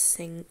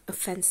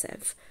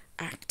offensive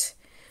act.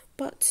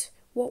 But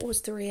what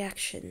was the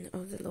reaction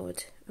of the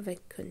Lord of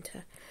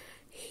Vaikuntha?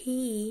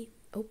 He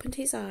opened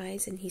his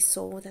eyes and he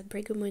saw that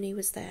Bhrigu Muni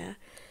was there.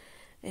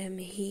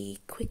 He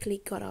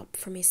quickly got up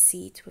from his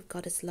seat with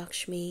Goddess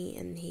Lakshmi,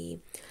 and he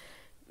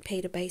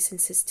paid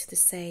obeisances to the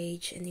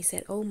sage, and he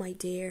said, "Oh, my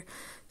dear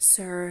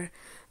sir,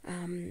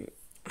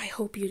 I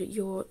hope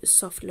your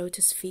soft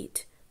lotus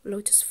foot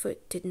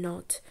did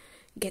not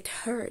get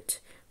hurt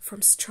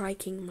from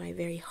striking my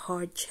very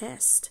hard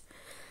chest.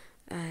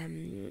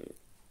 I'm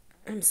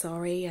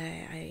sorry.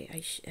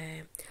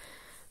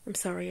 I'm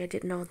sorry. I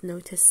did not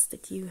notice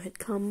that you had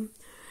come."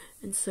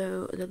 And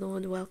so the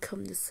Lord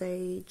welcomed the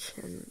sage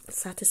and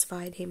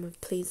satisfied him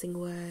with pleasing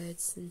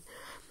words. And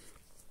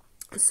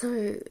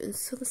so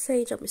the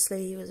sage,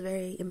 obviously, was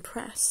very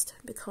impressed,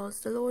 because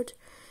the Lord,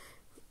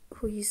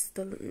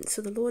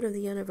 the Lord of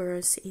the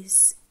universe,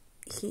 is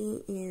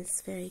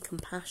very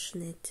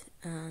compassionate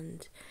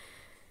and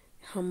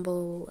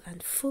humble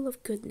and full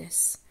of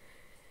goodness.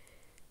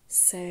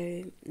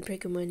 So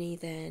Bhrigu Muni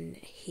then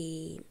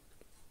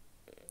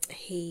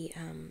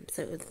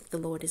so the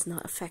Lord is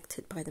not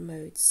affected by the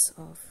modes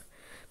of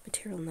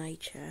material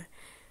nature,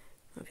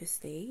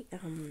 obviously.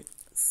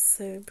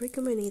 So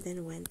Bhrigu Muni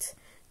then went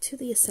to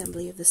the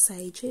assembly of the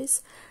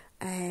sages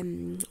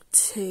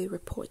to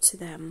report to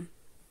them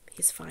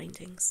his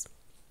findings.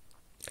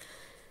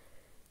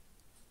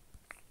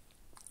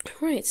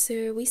 Right,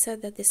 so we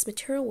said that this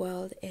material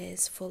world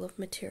is full of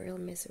material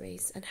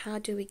miseries, and how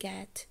do we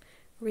get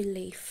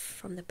relief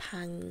from the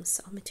pangs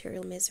of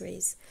material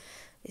miseries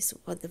is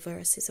what the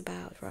verse is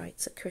about, right?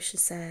 So Krishna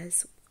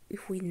says,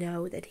 if we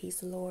know that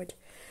he's the Lord,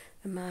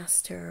 the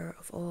master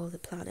of all the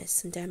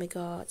planets and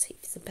demigods,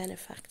 he's the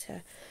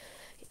benefactor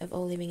of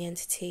all living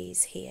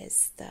entities, he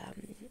is the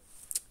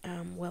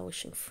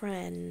well-wishing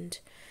friend.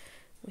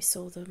 We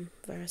saw the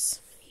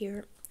verse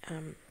here.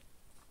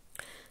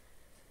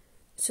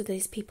 So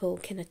these people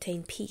can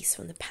attain peace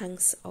from the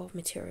pangs of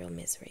material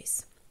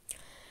miseries.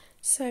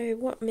 So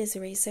what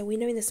miseries? So we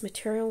know in this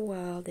material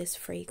world there's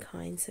three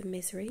kinds of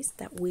miseries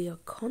that we are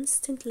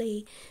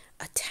constantly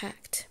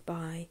attacked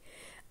by: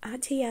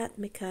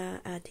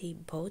 Adhyatmika,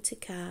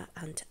 Adhibhautika,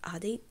 and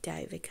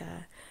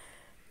Adhidevika.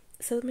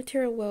 So the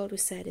material world, we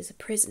said, is a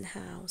prison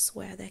house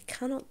where there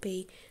cannot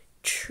be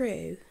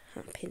true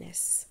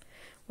happiness.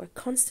 We're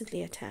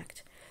constantly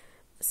attacked.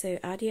 So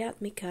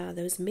adhyatmika,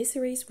 those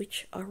miseries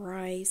which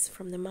arise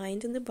from the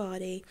mind and the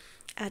body.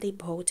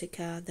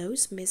 Adibhotika,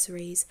 those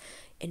miseries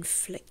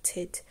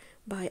inflicted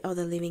by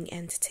other living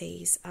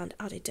entities. And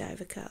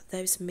adidevika,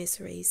 those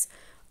miseries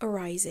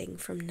arising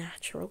from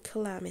natural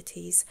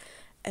calamities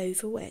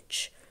over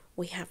which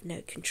we have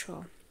no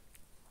control.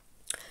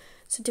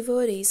 So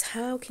devotees,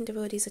 how can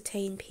devotees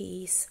attain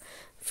peace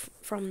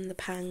from the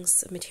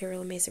pangs of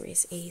material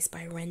miseries? Is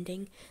by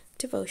rendering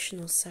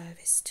devotional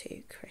service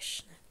to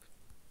Krishna.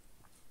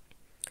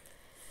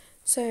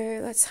 So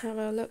let's have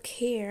a look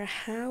here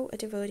how a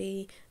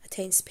devotee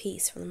attains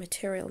peace from the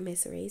material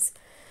miseries.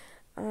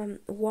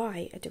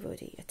 Why a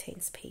devotee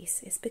attains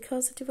peace is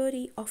because a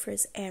devotee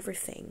offers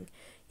everything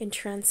in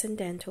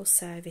transcendental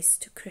service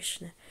to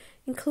Krishna,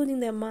 including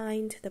their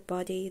mind, the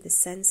body, the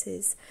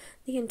senses,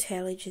 the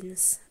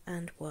intelligence,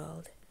 and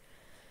world.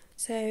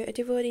 So a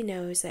devotee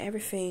knows that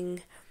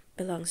everything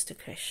belongs to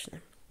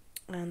Krishna,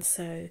 and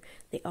so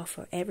they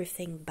offer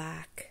everything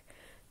back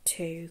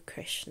to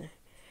Krishna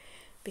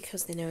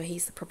because they know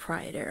he's the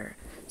proprietor.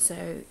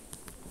 So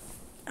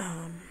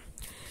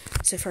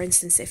for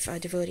instance, if a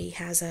devotee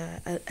has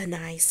a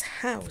nice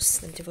house,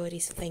 the devotee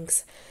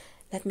thinks,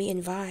 let me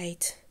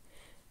invite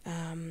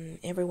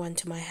everyone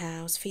to my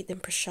house, feed them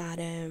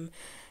prasadam,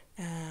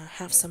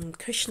 have some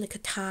Krishna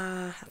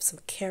katha, have some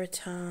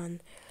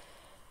kirtan.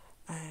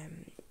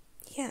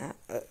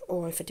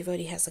 Or if a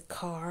devotee has a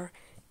car,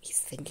 he's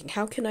thinking,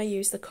 how can I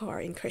use the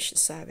car in Krishna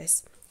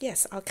service?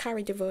 Yes, I'll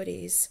carry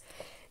devotees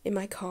in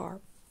my car.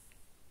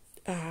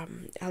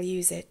 I'll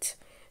use it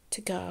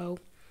to go,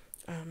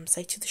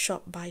 say, to the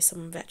shop, buy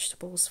some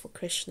vegetables for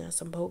Krishna,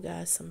 some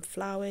bhoga, some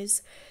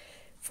flowers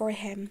for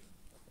him.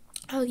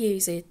 I'll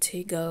use it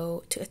to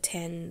go to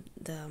attend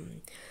the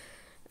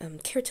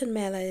kirtan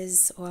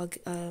melas, or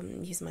I'll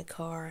use my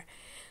car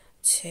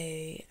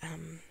to,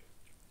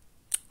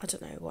 I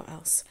don't know what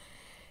else,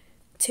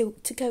 to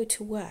go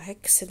to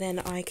work, so then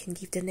I can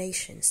give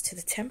donations to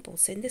the temple.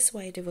 So in this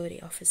way, a devotee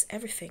offers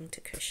everything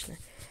to Krishna.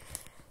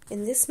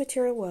 In this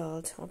material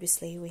world,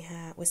 obviously,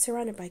 we're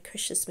surrounded by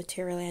Krishna's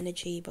material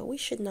energy, but we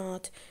should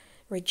not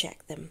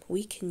reject them.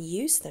 We can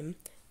use them,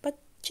 but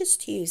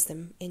just use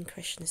them in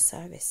Krishna's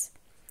service.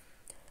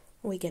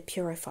 We get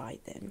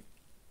purified then.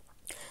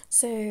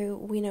 So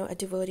we know a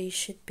devotee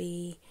should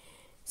be,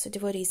 so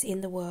devotees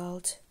in the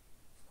world,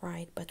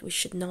 right? But we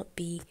should not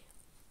be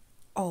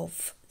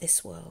of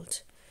this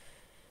world.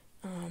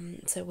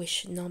 So we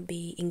should not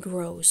be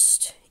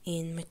engrossed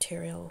in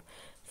material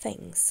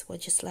things. We'll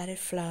just let it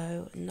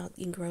flow, not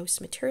engross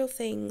material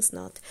things,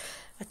 not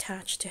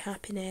attached to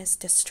happiness,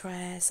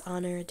 distress,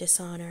 honor,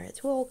 dishonor.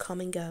 It will all come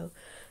and go,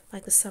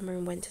 like the summer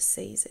and winter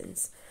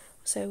seasons.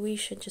 So we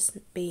should just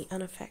be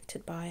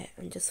unaffected by it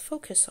and just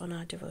focus on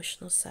our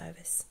devotional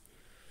service.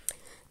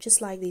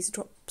 Just like these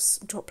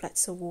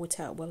droplets of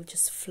water will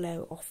just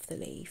flow off the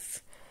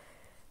leaf,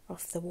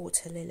 off the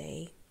water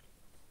lily.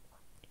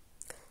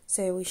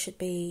 So we should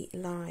be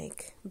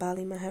like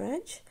Bali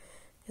Maharaj.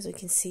 As we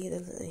can see,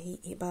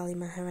 Bali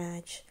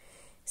Maharaj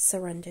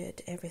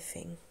surrendered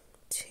everything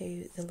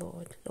to the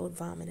Lord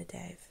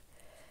Vamanadev.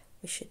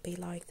 We should be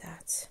like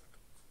that.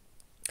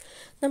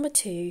 Number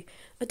 2,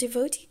 a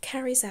devotee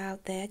carries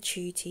out their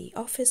duty,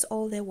 offers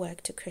all their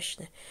work to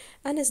Krishna,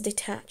 and is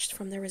detached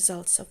from the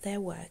results of their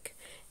work.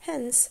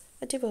 Hence,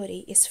 a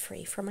devotee is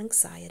free from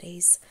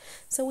anxieties.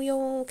 So we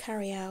all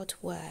carry out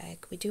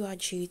work, we do our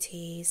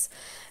duties.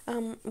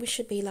 We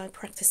should be like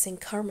practicing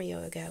karma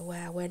yoga,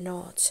 where we're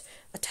not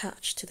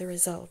attached to the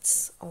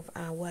results of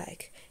our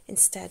work.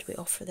 Instead, we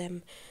offer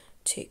them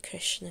to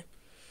Krishna.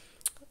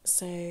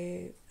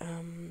 So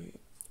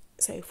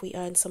if we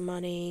earn some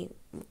money,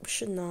 we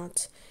should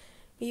not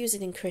use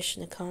it in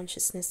Krishna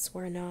consciousness.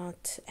 We're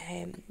not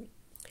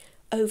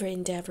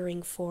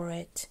over-endeavoring for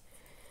it,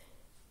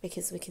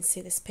 because we can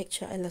see this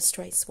picture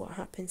illustrates what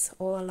happens.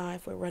 All our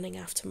life we're running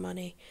after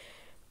money.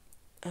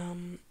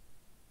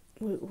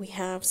 We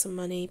have some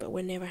money, but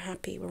we're never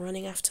happy. We're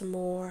running after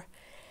more.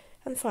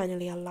 And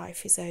finally our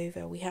life is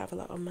over. We have a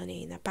lot of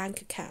money in our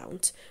bank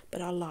account,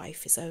 but our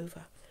life is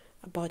over.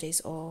 Our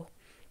body's all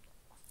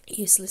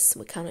useless.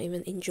 We cannot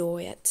even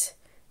enjoy it.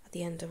 At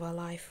the end of our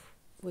life,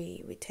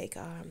 we take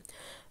our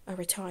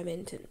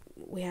retirement, and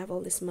we have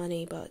all this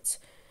money, but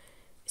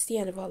it's the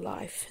end of our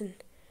life, and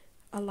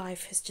our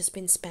life has just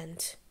been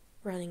spent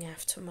running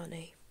after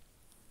money.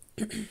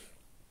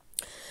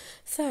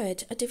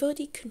 Third, a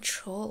devotee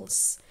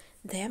controls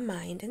their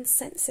mind and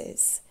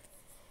senses.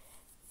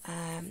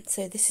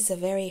 So this is a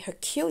very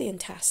Herculean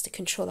task to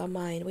control our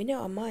mind. We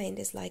know our mind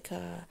is like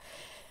a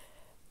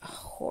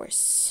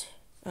horse.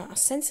 Our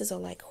senses are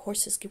like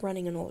horses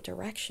running in all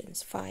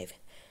directions. 5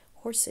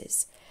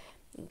 horses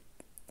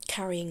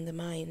carrying the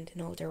mind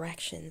in all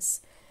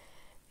directions.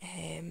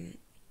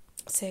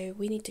 So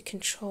we need to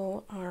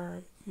control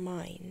our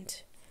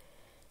mind.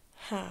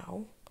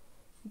 How?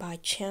 By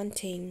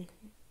chanting,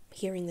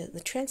 hearing the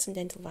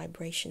transcendental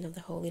vibration of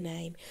the holy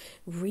name,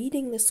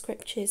 reading the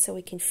scriptures so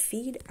we can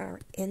feed our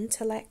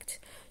intellect,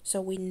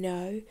 so we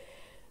know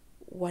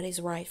what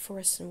is right for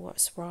us and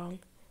what's wrong,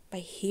 by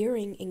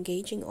hearing,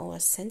 engaging all our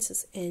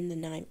senses in the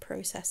 9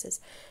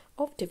 processes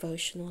of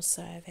devotional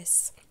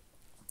service,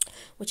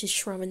 which is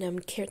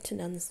Shravanam,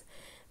 Kirtanam,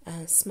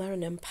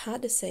 Smaranam,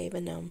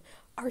 Padasevanam,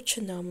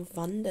 Archanam,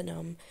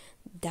 Vandanam,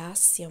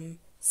 Dasyam,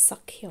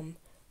 Sakhyam,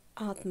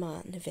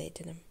 Atma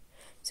Nivedanam.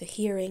 So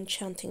hearing,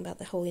 chanting about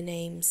the holy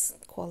names,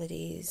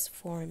 qualities,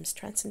 forms,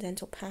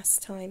 transcendental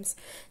pastimes.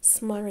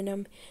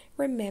 Smaranam,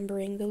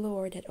 remembering the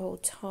Lord at all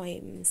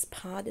times.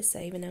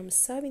 Padasevanam,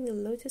 serving the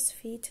lotus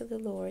feet of the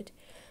Lord.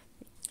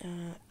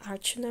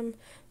 Archanam,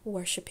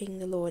 worshipping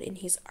the Lord in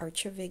his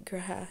Archa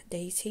Vigraha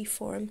deity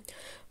form.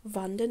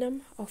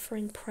 Vandanam,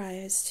 offering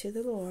prayers to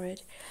the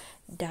Lord.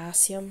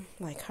 Dasyam,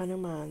 like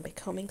Hanuman,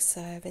 becoming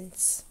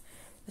servants,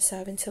 the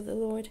servants of the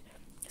Lord.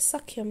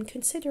 Sakhyam,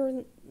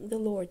 considering the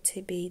Lord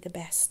to be the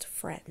best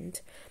friend.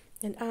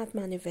 And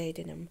Atma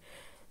Nivedanam,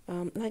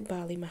 like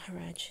Bali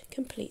Maharaj,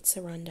 complete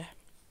surrender.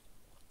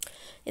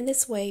 In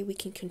this way, we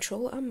can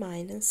control our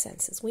mind and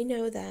senses. We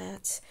know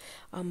that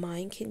our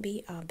mind can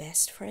be our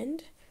best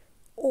friend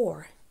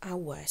or our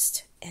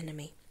worst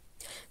enemy.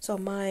 So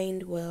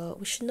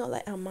we should not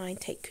let our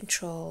mind take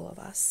control of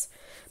us,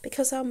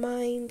 because our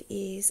mind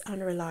is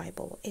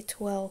unreliable. It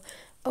will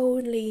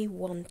only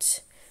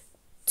want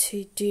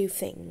to do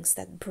things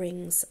that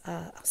brings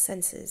our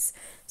senses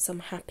some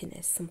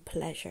happiness, some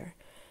pleasure.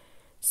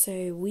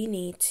 So we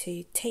need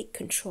to take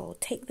control,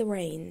 take the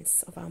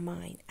reins of our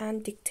mind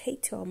and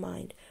dictate to our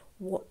mind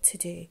what to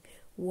do,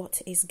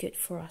 what is good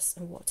for us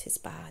and what is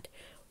bad,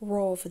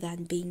 rather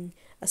than being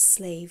a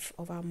slave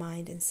of our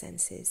mind and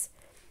senses.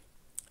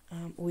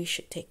 We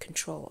should take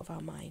control of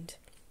our mind.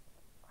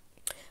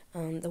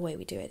 The way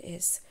we do it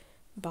is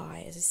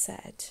by, as I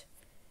said,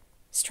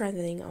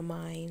 strengthening our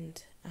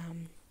mind,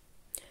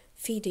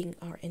 feeding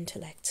our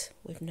intellect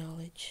with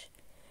knowledge.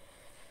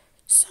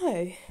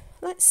 So,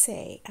 let's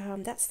say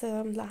that's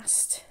the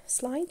last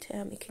slide.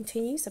 It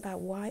continues about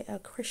why a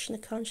Krishna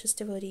conscious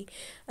devotee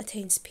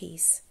attains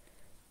peace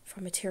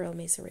from material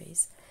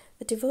miseries.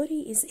 The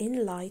devotee is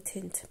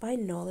enlightened by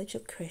knowledge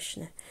of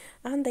Krishna,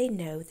 and they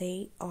know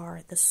they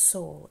are the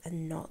soul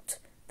and not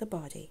the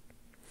body.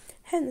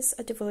 Hence,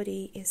 a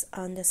devotee is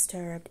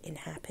undisturbed in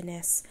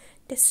happiness,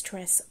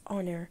 distress,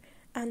 honor,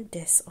 and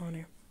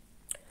dishonor.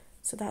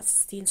 So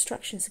that's the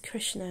instructions of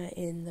Krishna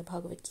in the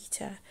Bhagavad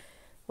Gita,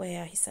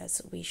 where he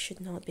says we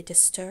should not be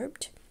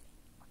disturbed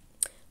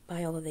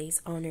by all of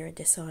these honor and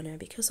dishonor,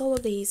 because all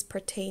of these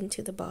pertain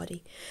to the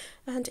body.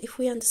 And if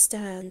we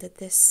understand that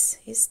this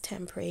is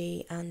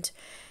temporary, and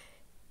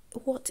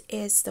what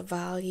is the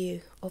value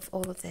of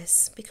all of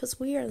this, because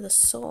we are the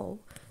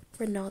soul,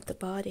 we're not the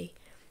body.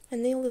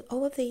 And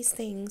all of these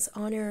things,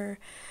 honor,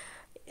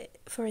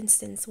 for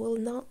instance, will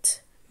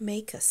not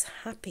make us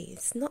happy.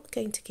 It's not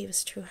going to give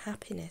us true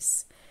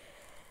happiness.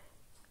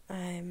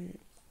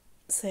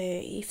 So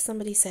if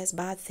somebody says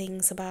bad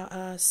things about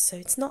us, so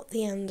it's not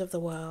the end of the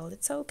world.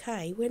 It's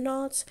okay. We're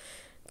not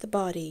the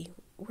body.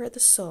 We're the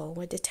soul.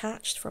 We're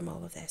detached from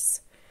all of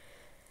this.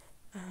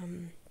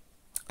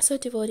 So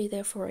devotee,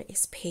 therefore,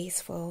 is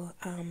peaceful,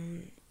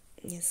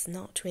 is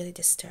not really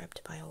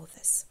disturbed by all of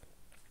this.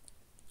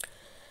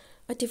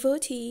 A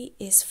devotee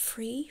is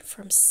free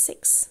from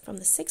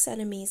the six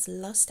enemies: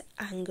 lust,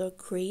 anger,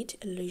 greed,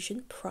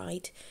 illusion,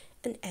 pride,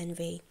 and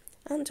envy.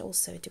 And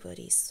also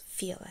devotee is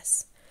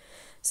fearless.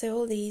 So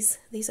all these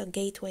are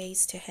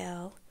gateways to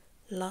hell.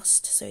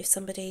 Lust, so if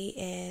somebody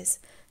has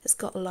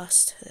got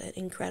lust, an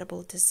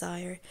incredible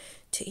desire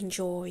to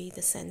enjoy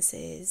the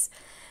senses,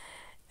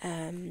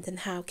 then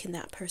how can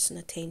that person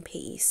attain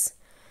peace?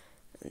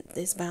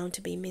 There's bound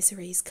to be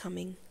miseries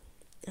coming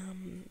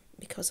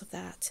because of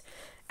that.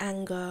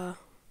 Anger,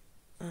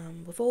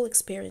 we've all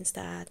experienced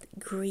that.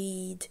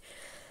 Greed,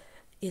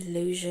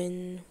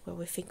 illusion, where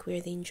we think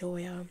we're the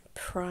enjoyer.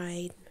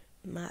 Pride,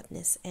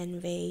 madness,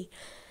 envy,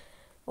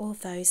 all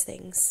of those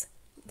things,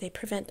 they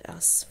prevent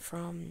us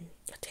from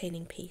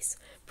attaining peace.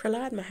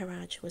 Prahlad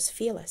Maharaj was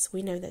fearless.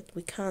 We know that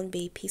we can't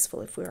be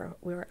peaceful if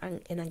we're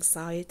in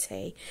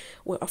anxiety,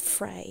 we're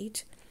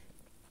afraid.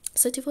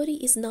 So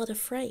devotee is not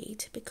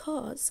afraid,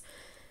 because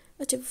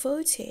a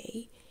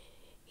devotee,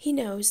 he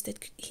knows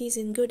that he's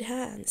in good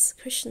hands.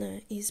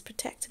 Krishna is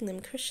protecting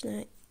them.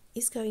 Krishna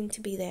is going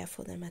to be there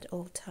for them at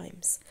all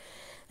times.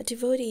 A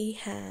devotee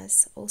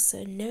has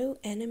also no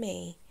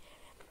enemy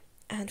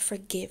and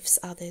forgives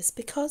others,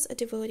 because a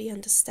devotee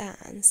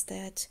understands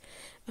that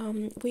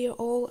we are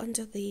all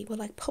we're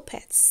like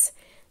puppets,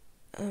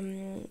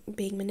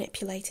 being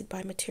manipulated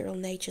by material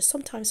nature.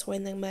 Sometimes we're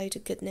in the mode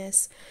of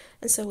goodness,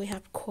 and so we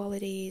have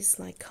qualities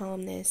like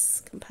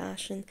calmness,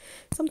 compassion.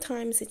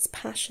 Sometimes it's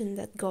passion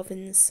that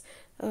governs.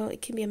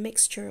 It can be a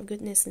mixture of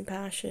goodness and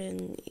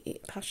passion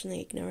and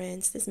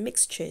ignorance. There's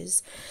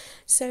mixtures.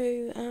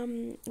 So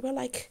we're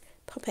like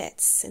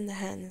puppets in the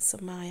hands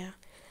of Maya.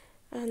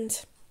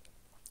 And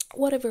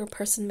whatever a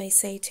person may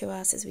say to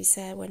us, as we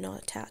said, we're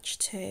not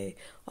attached to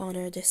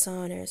honor,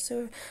 dishonor.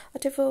 So a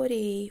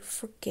devotee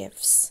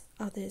forgives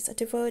others. A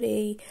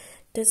devotee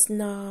does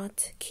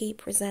not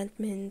keep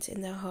resentment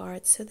in their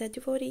heart. So the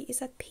devotee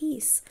is at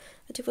peace.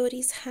 A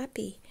devotee is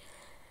happy.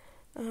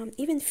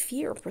 Even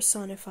fear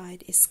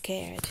personified is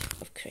scared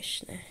of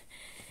Krishna.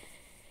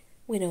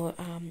 We know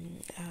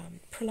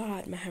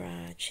Prahlad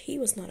Maharaj, he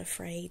was not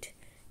afraid.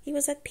 He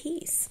was at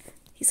peace.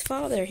 His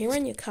father,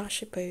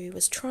 Hiranyakashipu,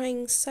 was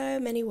trying so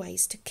many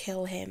ways to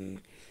kill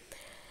him,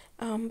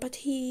 but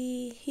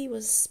he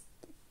was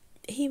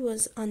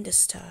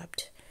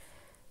undisturbed.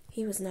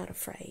 He was not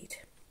afraid.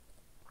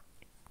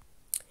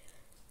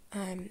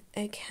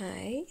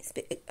 Okay,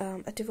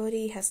 a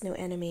devotee has no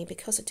enemy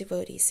because a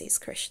devotee sees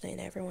Krishna in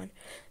everyone.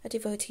 A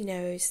devotee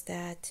knows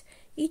that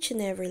each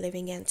and every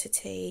living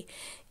entity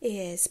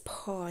is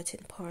part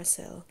and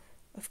parcel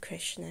of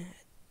Krishna.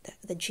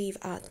 The Jiva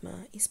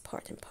Atma is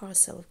part and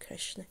parcel of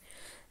Krishna.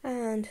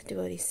 And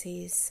devotee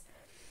sees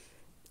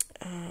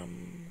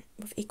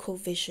with equal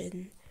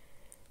vision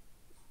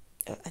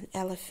an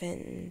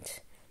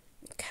elephant,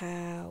 a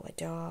cow, a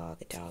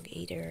dog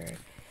eater.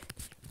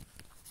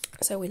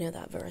 So we know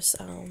that verse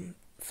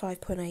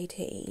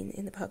 5.18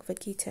 in the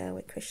Bhagavad Gita,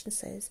 where Krishna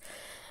says,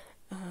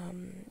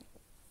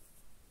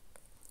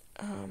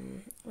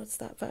 what's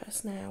that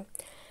verse now?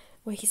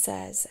 Where he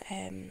says,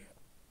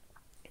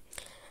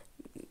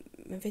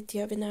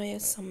 Vidya Vinaya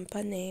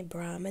Sampanne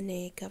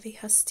Brahmane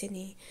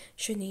Kavihastini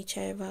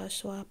Shunicheva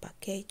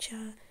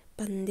Swapakecha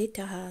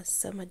Panditaha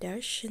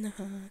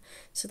Samadarshinaha.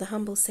 So the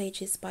humble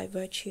sages, by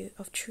virtue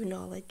of true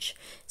knowledge,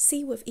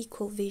 see with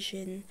equal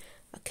vision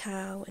a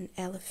cow, an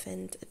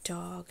elephant, a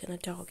dog, and a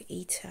dog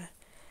eater.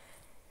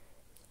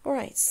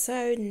 Alright,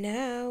 so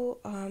now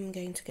I'm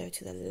going to go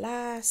to the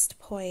last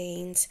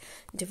point.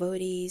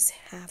 Devotees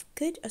have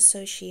good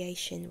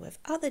association with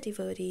other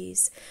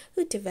devotees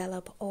who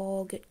develop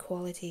all good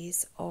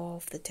qualities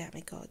of the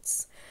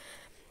demigods.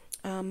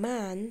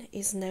 Man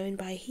is known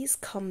by his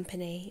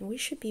company. We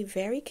should be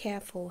very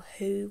careful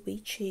who we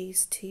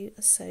choose to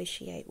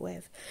associate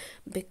with,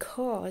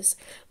 because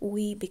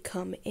we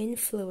become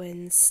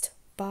influenced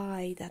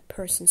by that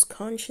person's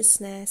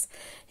consciousness,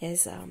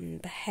 his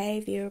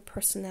behavior,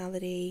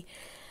 personality,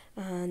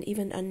 and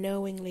even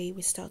unknowingly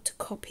we start to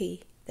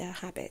copy their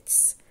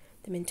habits,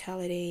 the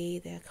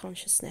mentality, their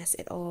consciousness.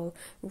 It all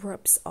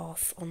rubs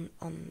off on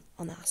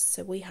us,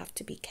 so we have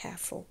to be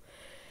careful.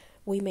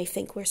 We may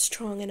think we're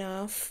strong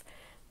enough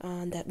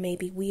and that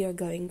maybe we are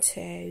going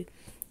to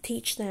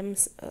teach them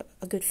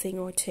a good thing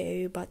or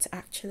two, but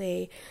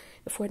actually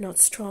if we're not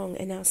strong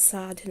in our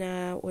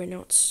sadhana, we're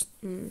not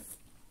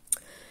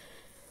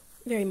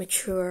very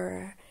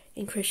mature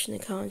in Krishna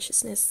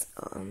consciousness,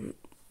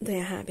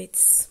 their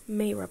habits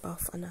may rub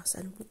off on us,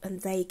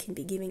 and they can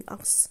be giving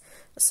us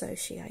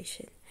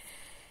association.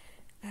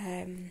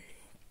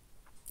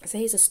 So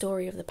here's a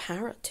story of the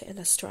parrot to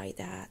illustrate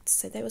that.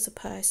 So there was a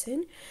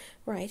person,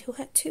 right, who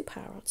had two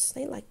parrots.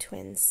 They like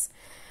twins.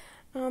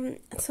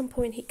 At some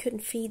point he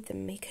couldn't feed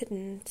them, he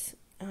couldn't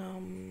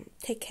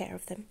take care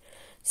of them,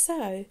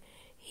 so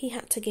he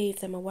had to give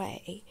them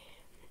away.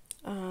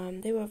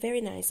 They were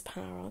very nice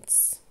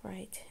parrots,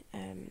 right?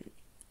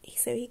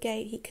 So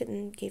he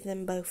couldn't give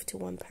them both to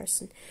one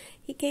person.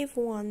 He gave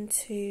one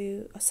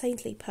to a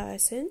saintly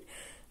person,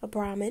 a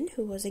Brahmin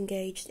who was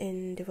engaged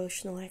in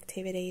devotional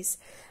activities,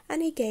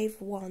 and he gave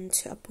one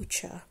to a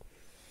butcher.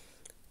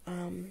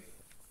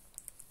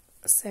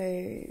 So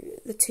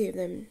the two of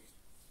them,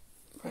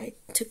 right,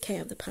 took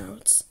care of the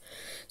parrots.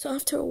 So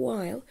after a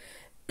while,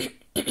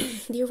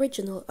 the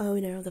original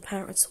owner of the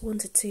parrots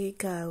wanted to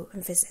go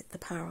and visit the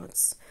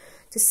parrots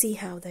to see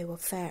how they were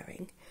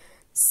faring.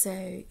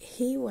 So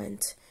he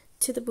went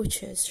to the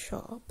butcher's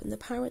shop, and the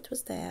parrot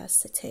was there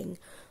sitting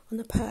on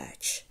a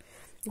perch.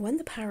 When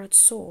the parrot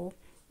saw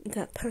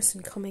that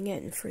person coming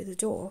in through the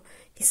door,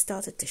 he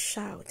started to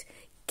shout,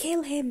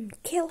 "Kill him!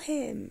 Kill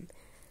him!"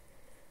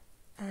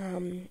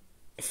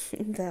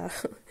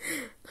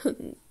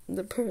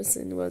 The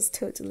person was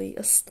totally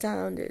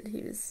astounded.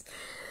 He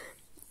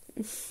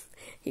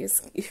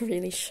was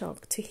really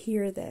shocked to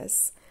hear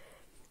this.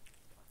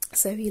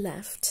 So he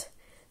left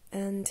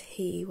and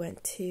he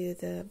went to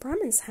the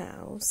Brahmin's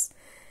house.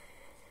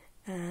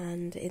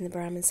 And in the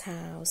Brahmin's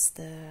house,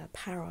 the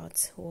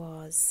parrot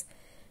was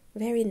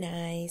very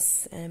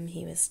nice.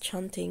 He was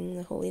chanting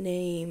the holy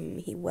name.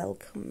 He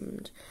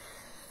welcomed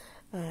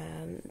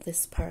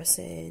this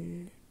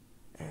person.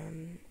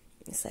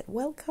 He said,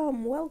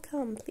 "Welcome,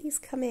 welcome, please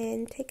come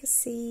in, take a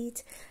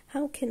seat.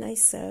 How can I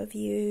serve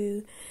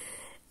you?"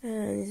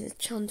 And he's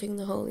chanting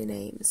the holy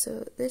name.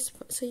 So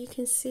you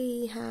can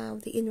see how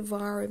the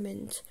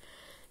environment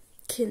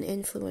can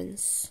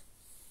influence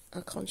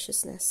our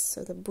consciousness.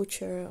 So the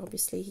butcher,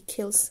 obviously, he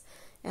kills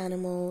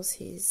animals.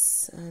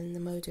 He's in the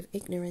mode of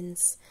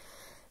ignorance.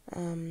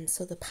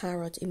 So the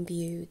parrot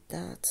imbued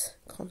that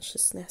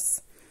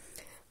consciousness.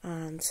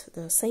 And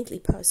the saintly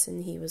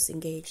person, he was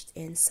engaged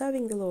in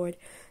serving the Lord.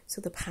 So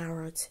the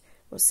parrot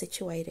was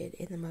situated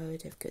in the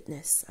mode of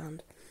goodness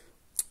and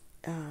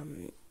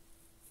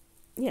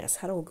yes,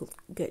 had all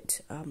good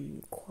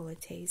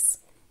qualities.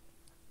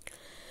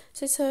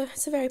 So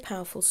it's a very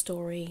powerful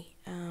story.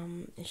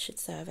 It should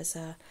serve as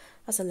a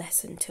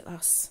lesson to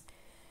us.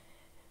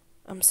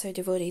 So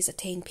devotees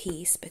attain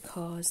peace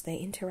because they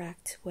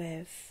interact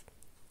with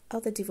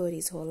other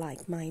devotees who are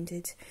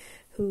like-minded,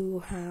 who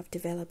have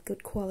developed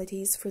good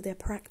qualities through their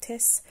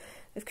practice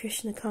of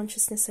Krishna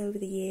consciousness over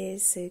the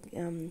years, so,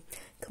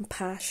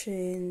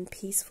 compassion,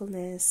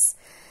 peacefulness,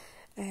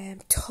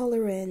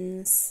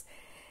 tolerance,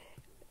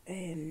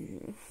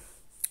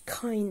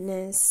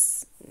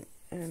 kindness,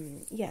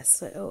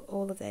 yes,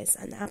 all of this,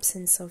 an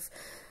absence of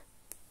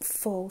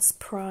false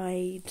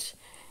pride.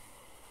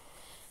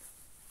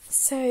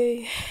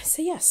 So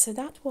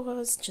that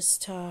was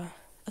just a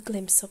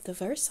glimpse of the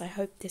verse. I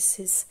hope this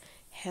has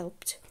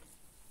helped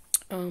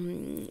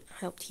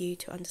you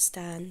to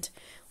understand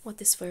what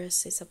this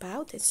verse is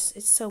about.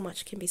 It's so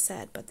much can be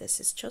said, but this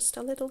is just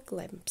a little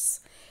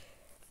glimpse.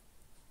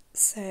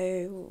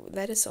 So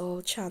let us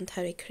all chant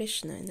Hare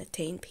Krishna and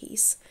attain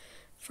peace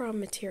from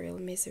material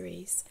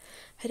miseries.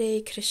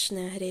 Hare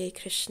Krishna,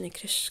 Krishna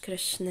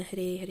Krishna,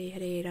 Hare Hare,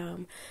 Hare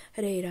Ram,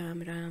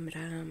 Ram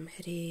Ram,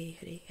 Hare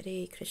Hare,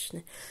 Hare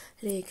Krishna,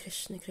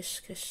 Krishna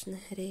Krishna,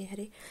 Hare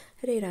Hare,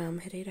 Hare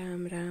Ram,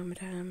 Ram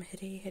Ram,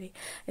 Hare Hare.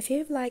 If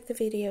you've liked the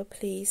video,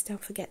 please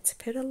don't forget to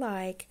put a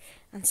like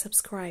and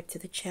subscribe to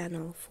the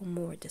channel for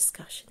more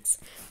discussions.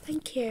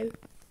 Thank you.